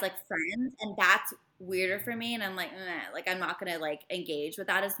know, as like friends, and that's weirder for me. And I'm like, like, I'm not gonna like engage with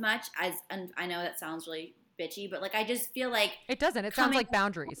that as much as, and I know that sounds really bitchy, but like, I just feel like it doesn't. It sounds like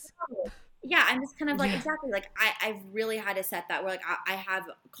boundaries. Yeah, I'm just kind of like, exactly, like I've really had to set that, where like I have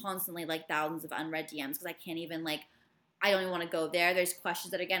constantly like thousands of unread DMs, because I can't even like, I don't even want to go there. There's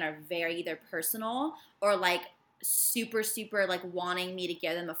questions that again are very either personal or like super like wanting me to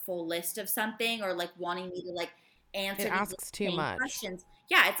give them a full list of something, or like wanting me to like answer. It asks too much questions.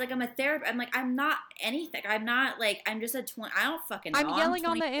 Yeah, it's like I'm a therapist. I'm like, I'm not anything. I'm not like, I'm just I don't fucking know. I'm yelling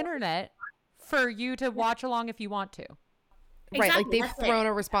on the internet for you to watch along if you want to. Right, exactly, like they've thrown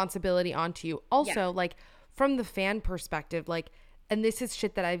a responsibility onto you. Also, like, from the fan perspective, like, and this is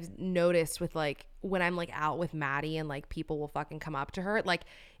shit that I've noticed with like when I'm like out with Maddie and like people will fucking come up to her, like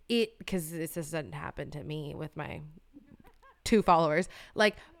it, because this doesn't happen to me with my 2 followers.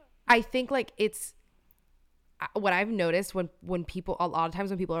 Like I think like it's what I've noticed when people, a lot of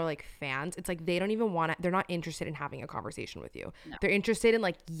times when people are like fans, it's like they don't even want to, they're not interested in having a conversation with you. No. They're interested in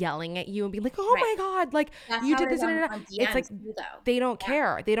like yelling at you and being like, oh my God, like that's you did this. It's like too, they don't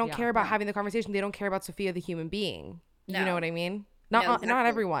care. They don't care about having the conversation. They don't care about Sophia the human being. No. You know what I mean? Not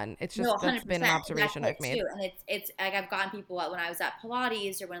everyone. It's just that's been an observation I've made. Too. And it's like I've gotten people when I was at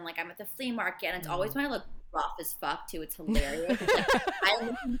Pilates or when like I'm at the flea market, and it's always when I look rough as fuck too. It's hilarious. It's like I'm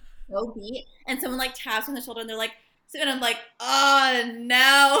looking so beat, and someone like taps on the shoulder and they're like, and I'm like, oh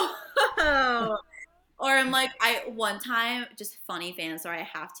no. Or I'm like, one time, just funny fan story, I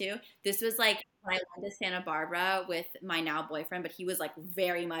have to. This was like when I went to Santa Barbara with my now boyfriend, but he was like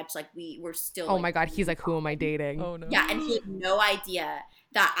very much like we were still. Oh my God, he's like, who am I dating? Oh no. Yeah, and he had no idea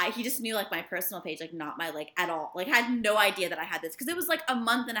that he just knew like my personal page, like not my like at all. Like I had no idea that I had this because it was like a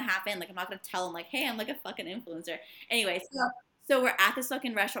month and a half in. Like I'm not gonna tell him like, hey, I'm like a fucking influencer. Anyway, so we're at this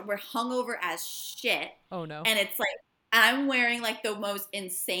fucking restaurant. We're hungover as shit. Oh no. And it's like, and I'm wearing like the most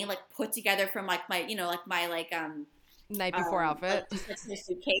insane, like put together from like my, you know, like my like night before outfit. Like,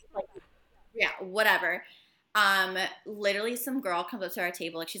 suitcase, like yeah, whatever. Literally, some girl comes up to our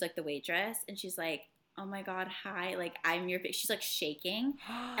table, like she's like the waitress, and she's like, "Oh my God, hi! Like I'm your." She's like shaking,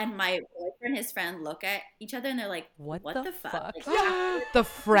 and my boyfriend and his friend look at each other, and they're like, "What the fuck?" Like, the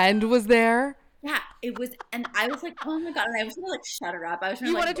friend was there. Yeah, it was, and I was like, "Oh my God!" And I was gonna like shut her up. I was trying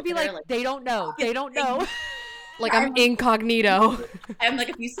you to, like, wanted to be like, "They don't know. They don't know." Like I'm incognito. I'm like,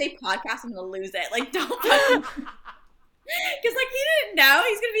 if you say podcast, I'm gonna lose it. Like, don't fucking. Because like he didn't know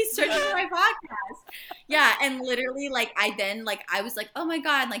he's gonna be searching for my podcast. Yeah, and literally like I was like, oh my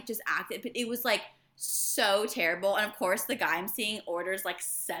God, and, like just acted, but it was like so terrible. And of course the guy I'm seeing orders like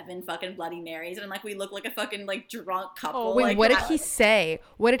 7 fucking Bloody Marys, and like we look like a fucking like drunk couple. Oh, wait, like, what did he say?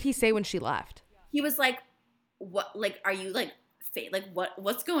 What did he say when she left? He was like, what, like, are you like like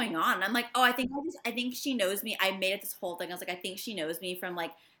what's going on? And I'm like, oh, I think she knows me. I made it this whole thing. I was like, I think she knows me from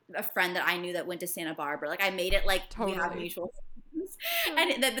like a friend that I knew that went to Santa Barbara. Like I made it like we have mutual friends.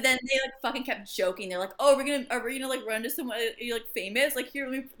 And but then they like fucking kept joking. They're like, oh, are we gonna like run to someone you're like famous? Like here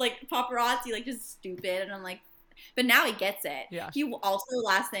we like paparazzi, like just stupid. And I'm like, but now he gets it. Yeah. He also,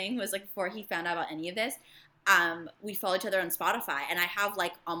 last thing was like before he found out about any of this, we follow each other on Spotify, and I have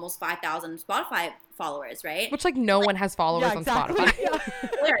like almost 5,000 Spotify followers, right? Which like no one has followers on Spotify.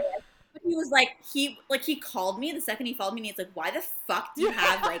 Hilarious. But he was like he called me the second he followed me, and he's like, why the fuck do you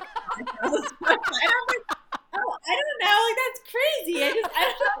have like 5,000 Spotify? And I'm like, oh, I don't know, like that's crazy. I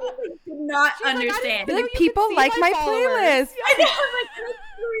did not understand. Like people like my playlist. I know, I'm like, that's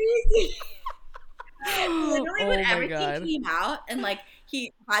crazy. Literally, when everything came out and like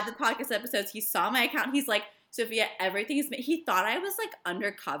he had the podcast episodes, he saw my account. He's like, Sophia, everything is. He thought I was like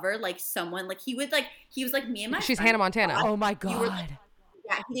undercover, like someone. Like he was like me and my. She's Hannah Montana. Oh my God.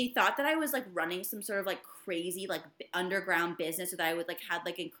 Yeah, he thought that I was like running some sort of like crazy like underground business, or that I would like had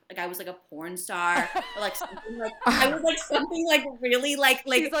like I was like a porn star or like something like I was like something like really like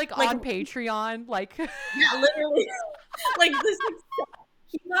he's like on Patreon, like yeah, literally like this.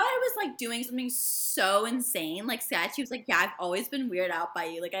 He thought I was like doing something so insane, like sketch. He was like, "Yeah, I've always been weirded out by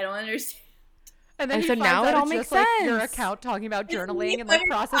you. Like I don't understand." And then so now it all makes sense. Like, your account talking about journaling and like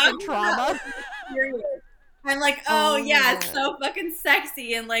processing trauma. I'm like, oh yeah, it's so fucking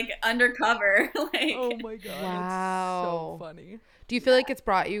sexy and like undercover. Like, oh my God, wow, so funny. Do you feel like it's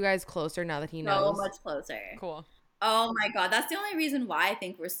brought you guys closer now that he knows? So much closer. Cool. Oh my God, that's the only reason why I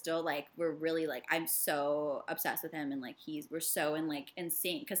think we're still like we're really like I'm so obsessed with him, and like we're so in like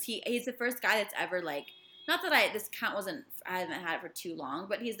insane because he's the first guy that's ever like, not that this account I haven't had it for too long,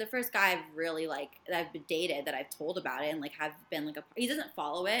 but he's the first guy I've really like that I've dated that I've told about it and like have been like he doesn't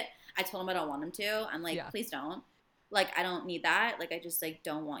follow it. I told him I don't want him to. I'm like, please don't. Like, I don't need that. Like, I just like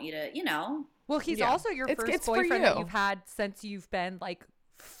don't want you to, you know. Well, he's also your first boyfriend that you've had since you've been like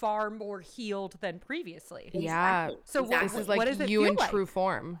far more healed than previously. Yeah. Exactly. So this is like what does you in like? True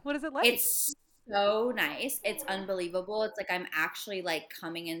form. What is it like? It's so nice. It's unbelievable. It's like I'm actually like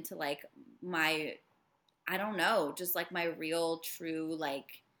coming into like my, I don't know, just like my real true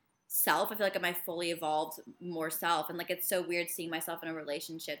like self. I feel like I'm my fully evolved more self, and like it's so weird seeing myself in a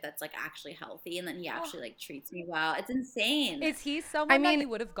relationship that's like actually healthy, and then he actually like treats me well. It's insane. Is he someone that you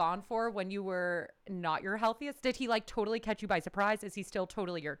would have gone for when you were not your healthiest? Did he like totally catch you by surprise? Is he still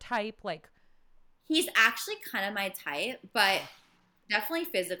totally your type? Like, he's actually kind of my type, but definitely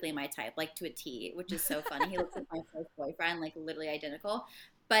physically my type, like to a T, which is so funny. He looks like my first boyfriend, like literally identical.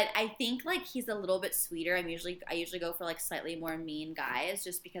 But I think like he's a little bit sweeter. I usually go for like slightly more mean guys,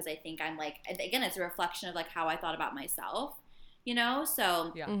 just because I think I'm like, again, it's a reflection of like how I thought about myself, you know.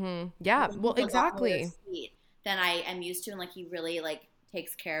 So Yeah. Yeah. Well, he's a lot more exactly. sweet than I am used to, and like he really like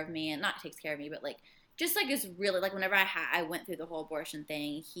takes care of me, and not takes care of me, but like just like is really like whenever I went through the whole abortion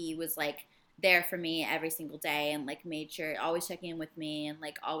thing, he was like there for me every single day and like made sure always checking in with me and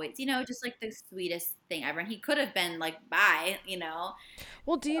like always, you know, just like the sweetest thing ever. And he could have been like bye, you know.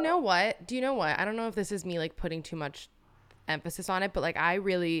 Well, do you know what? Do you know what? I don't know if this is me like putting too much emphasis on it, but like I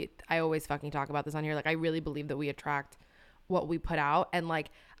always fucking talk about this on here. Like I really believe that we attract what we put out. And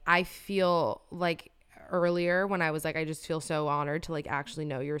like I feel like earlier when I was like, I just feel so honored to like actually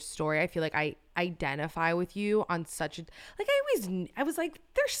know your story. I feel like I identify with you on such a like I was like,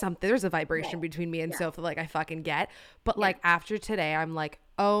 there's a vibration between me and Sophie like I fucking get. But like after today, I'm like,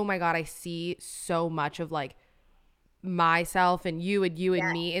 oh my God, I see so much of like myself and you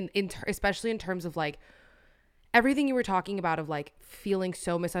and me especially in terms of like everything you were talking about of like feeling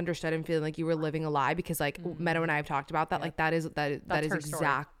so misunderstood and feeling like you were living a lie, because like Meadow and I have talked about that. Like that is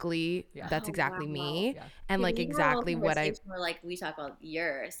exactly that's exactly me. Yeah. And like We had a exactly little what I conversation where, like we talk about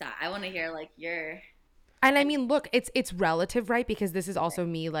your side. I want to hear like your. and I mean look, it's relative, right? Because this is also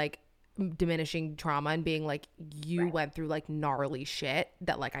me like diminishing trauma and being like you went through like gnarly shit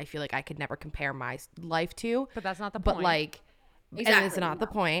that like I feel like I could never compare my life to. But that's not the But point. like Exactly, and it's not the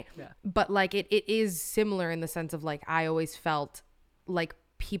point. Yeah. But like it is similar in the sense of like I always felt like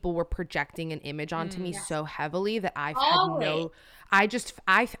people were projecting an image onto me so heavily that I've had no I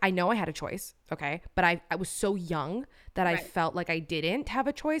know I had a choice, okay? But I was so young that I felt like I didn't have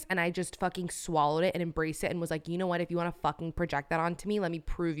a choice, and I just fucking swallowed it and embraced it and was like, you know what, if you want to fucking project that onto me, let me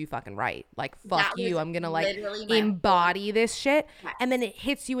prove you fucking right. Like fuck you. I'm gonna like embody this shit. And then it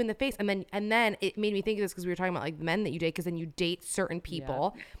hits you in the face. And then it made me think of this because we were talking about like the men that you date, because then you date certain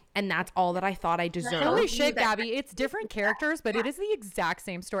people. And that's all that I thought I deserved. Holy shit, Gabby. It's different characters, but it is the exact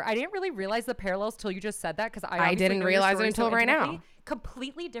same story. I didn't really realize the parallels till you just said that, because I didn't realize it until right now.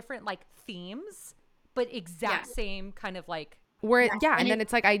 Completely different like themes, but exact same kind of like. And then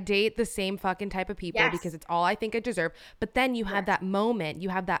it's like I date the same fucking type of people because it's all I think I deserve. But then you have that moment, you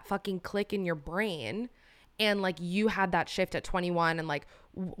have that fucking click in your brain, and like you had that shift at 21, and like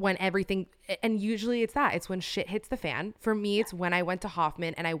when everything, and usually it's when shit hits the fan. For me, it's when I went to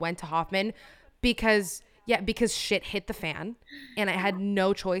Hoffman, and I went to Hoffman because shit hit the fan, and I had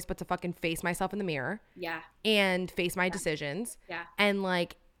no choice but to fucking face myself in the mirror. And face my decisions. And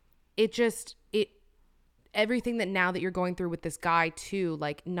like everything that now that you're going through with this guy too,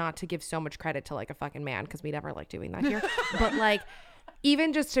 like not to give so much credit to like a fucking man, because we never like doing that here, but like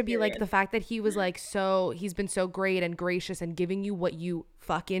even just to be like the fact that he was like he's been so great and gracious and giving you what you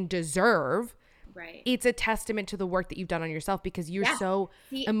fucking deserve. Right. It's a testament to the work that you've done on yourself, because you're so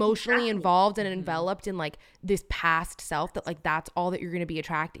emotionally involved and enveloped in like this past self that like that's all that you're going to be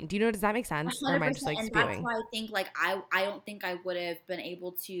attracting. Do you know, does that make sense? Or am I just like spewing? That's why I think like I don't think I would have been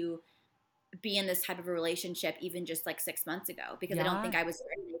able to be in this type of a relationship even just like 6 months ago, because I don't think I was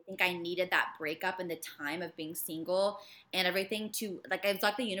ready. I think I needed that breakup and the time of being single and everything to like, it was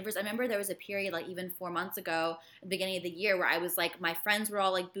like the universe. I remember there was a period like even 4 months ago at the beginning of the year where I was like, my friends were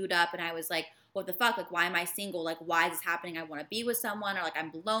all like booed up, and I was like, what the fuck? Like, why am I single? Like, why is this happening? I want to be with someone, or like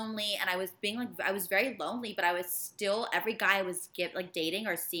I'm lonely. And I was being like, I was very lonely, but I was still, every guy I was like dating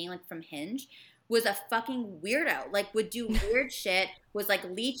or seeing like from Hinge was a fucking weirdo, like would do weird shit, was like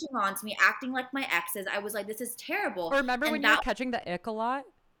leeching onto me, acting like my exes. I was like, this is terrible. Or remember when you were catching the ick a lot?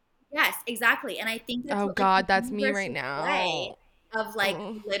 Yes, exactly. And I think that's what, God, that's me right now. Of like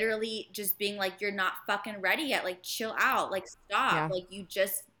literally just being like, you're not fucking ready yet. Like chill out. Like stop. Like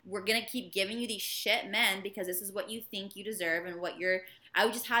we're gonna keep giving you these shit men because this is what you think you deserve and what you're. I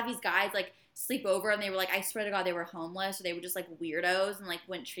would just have these guys like sleep over, and they were like, I swear to God, they were homeless, or they were just like weirdos and like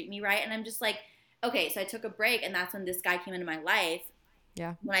wouldn't treat me right. And I'm just like, okay, so I took a break, and that's when this guy came into my life.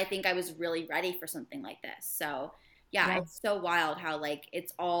 Yeah. When I think I was really ready for something like this. So yeah, it's so wild how like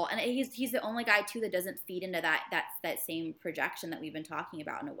it's all, and he's the only guy too that doesn't feed into that same projection that we've been talking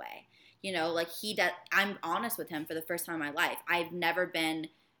about in a way. You know, like I'm honest with him for the first time in my life. I've never been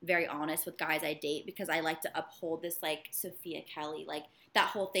very honest with guys I date because I like to uphold this like Sophia Kelly, like that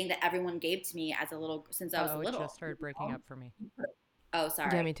whole thing that everyone gave to me as a little, since I was little. It just started breaking up for me. Oh,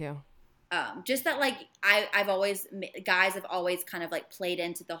 sorry. Yeah, me too. Just that like I've always, guys have always kind of like played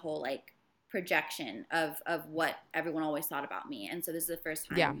into the whole like projection of what everyone always thought about me. And so this is the first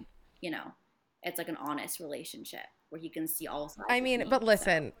time, you know, it's like an honest relationship where he can see all sides. I mean, but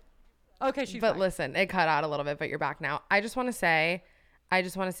listen. So. Okay, she's But fine. listen, it cut out a little bit, but you're back now. I just want to say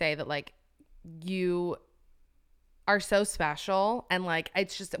that like are so special, and like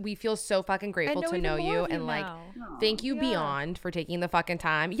it's just we feel so fucking grateful to know you, and like thank you beyond for taking the fucking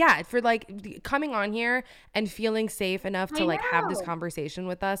time, for like coming on here and feeling safe enough to like have this conversation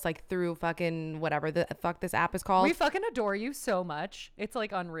with us, like through fucking whatever the fuck this app is called. We fucking adore you so much. It's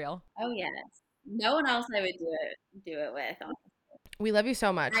like unreal. Oh yes, no one else I would do it with. Honestly. We love you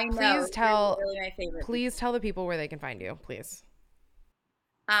so much. I know, really my favorite. Please tell the people where they can find you, please.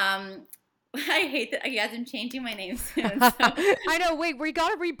 I hate that you guys are changing my name soon. So. I know. Wait, we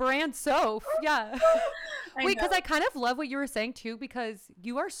gotta rebrand Soph. Yeah. Wait, because I kind of love what you were saying too, because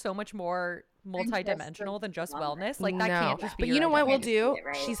you are so much more multi-dimensional than just wellness. Like that can't just be. But you know what we'll do?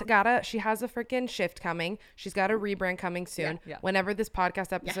 She has a freaking shift coming. She's got a rebrand coming soon. Yeah. Whenever this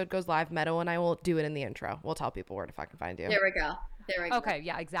podcast episode goes live, Meadow and I will do it in the intro. We'll tell people where to fucking find you. There we go. Okay,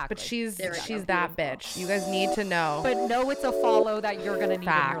 yeah, exactly. But she's that bitch. You guys need to know. But know it's a follow that you're gonna need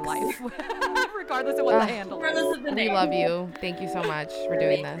in your life, regardless of what the handle is. We love you. Thank you so much for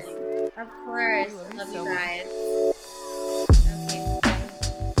doing this. Of course. Love you guys.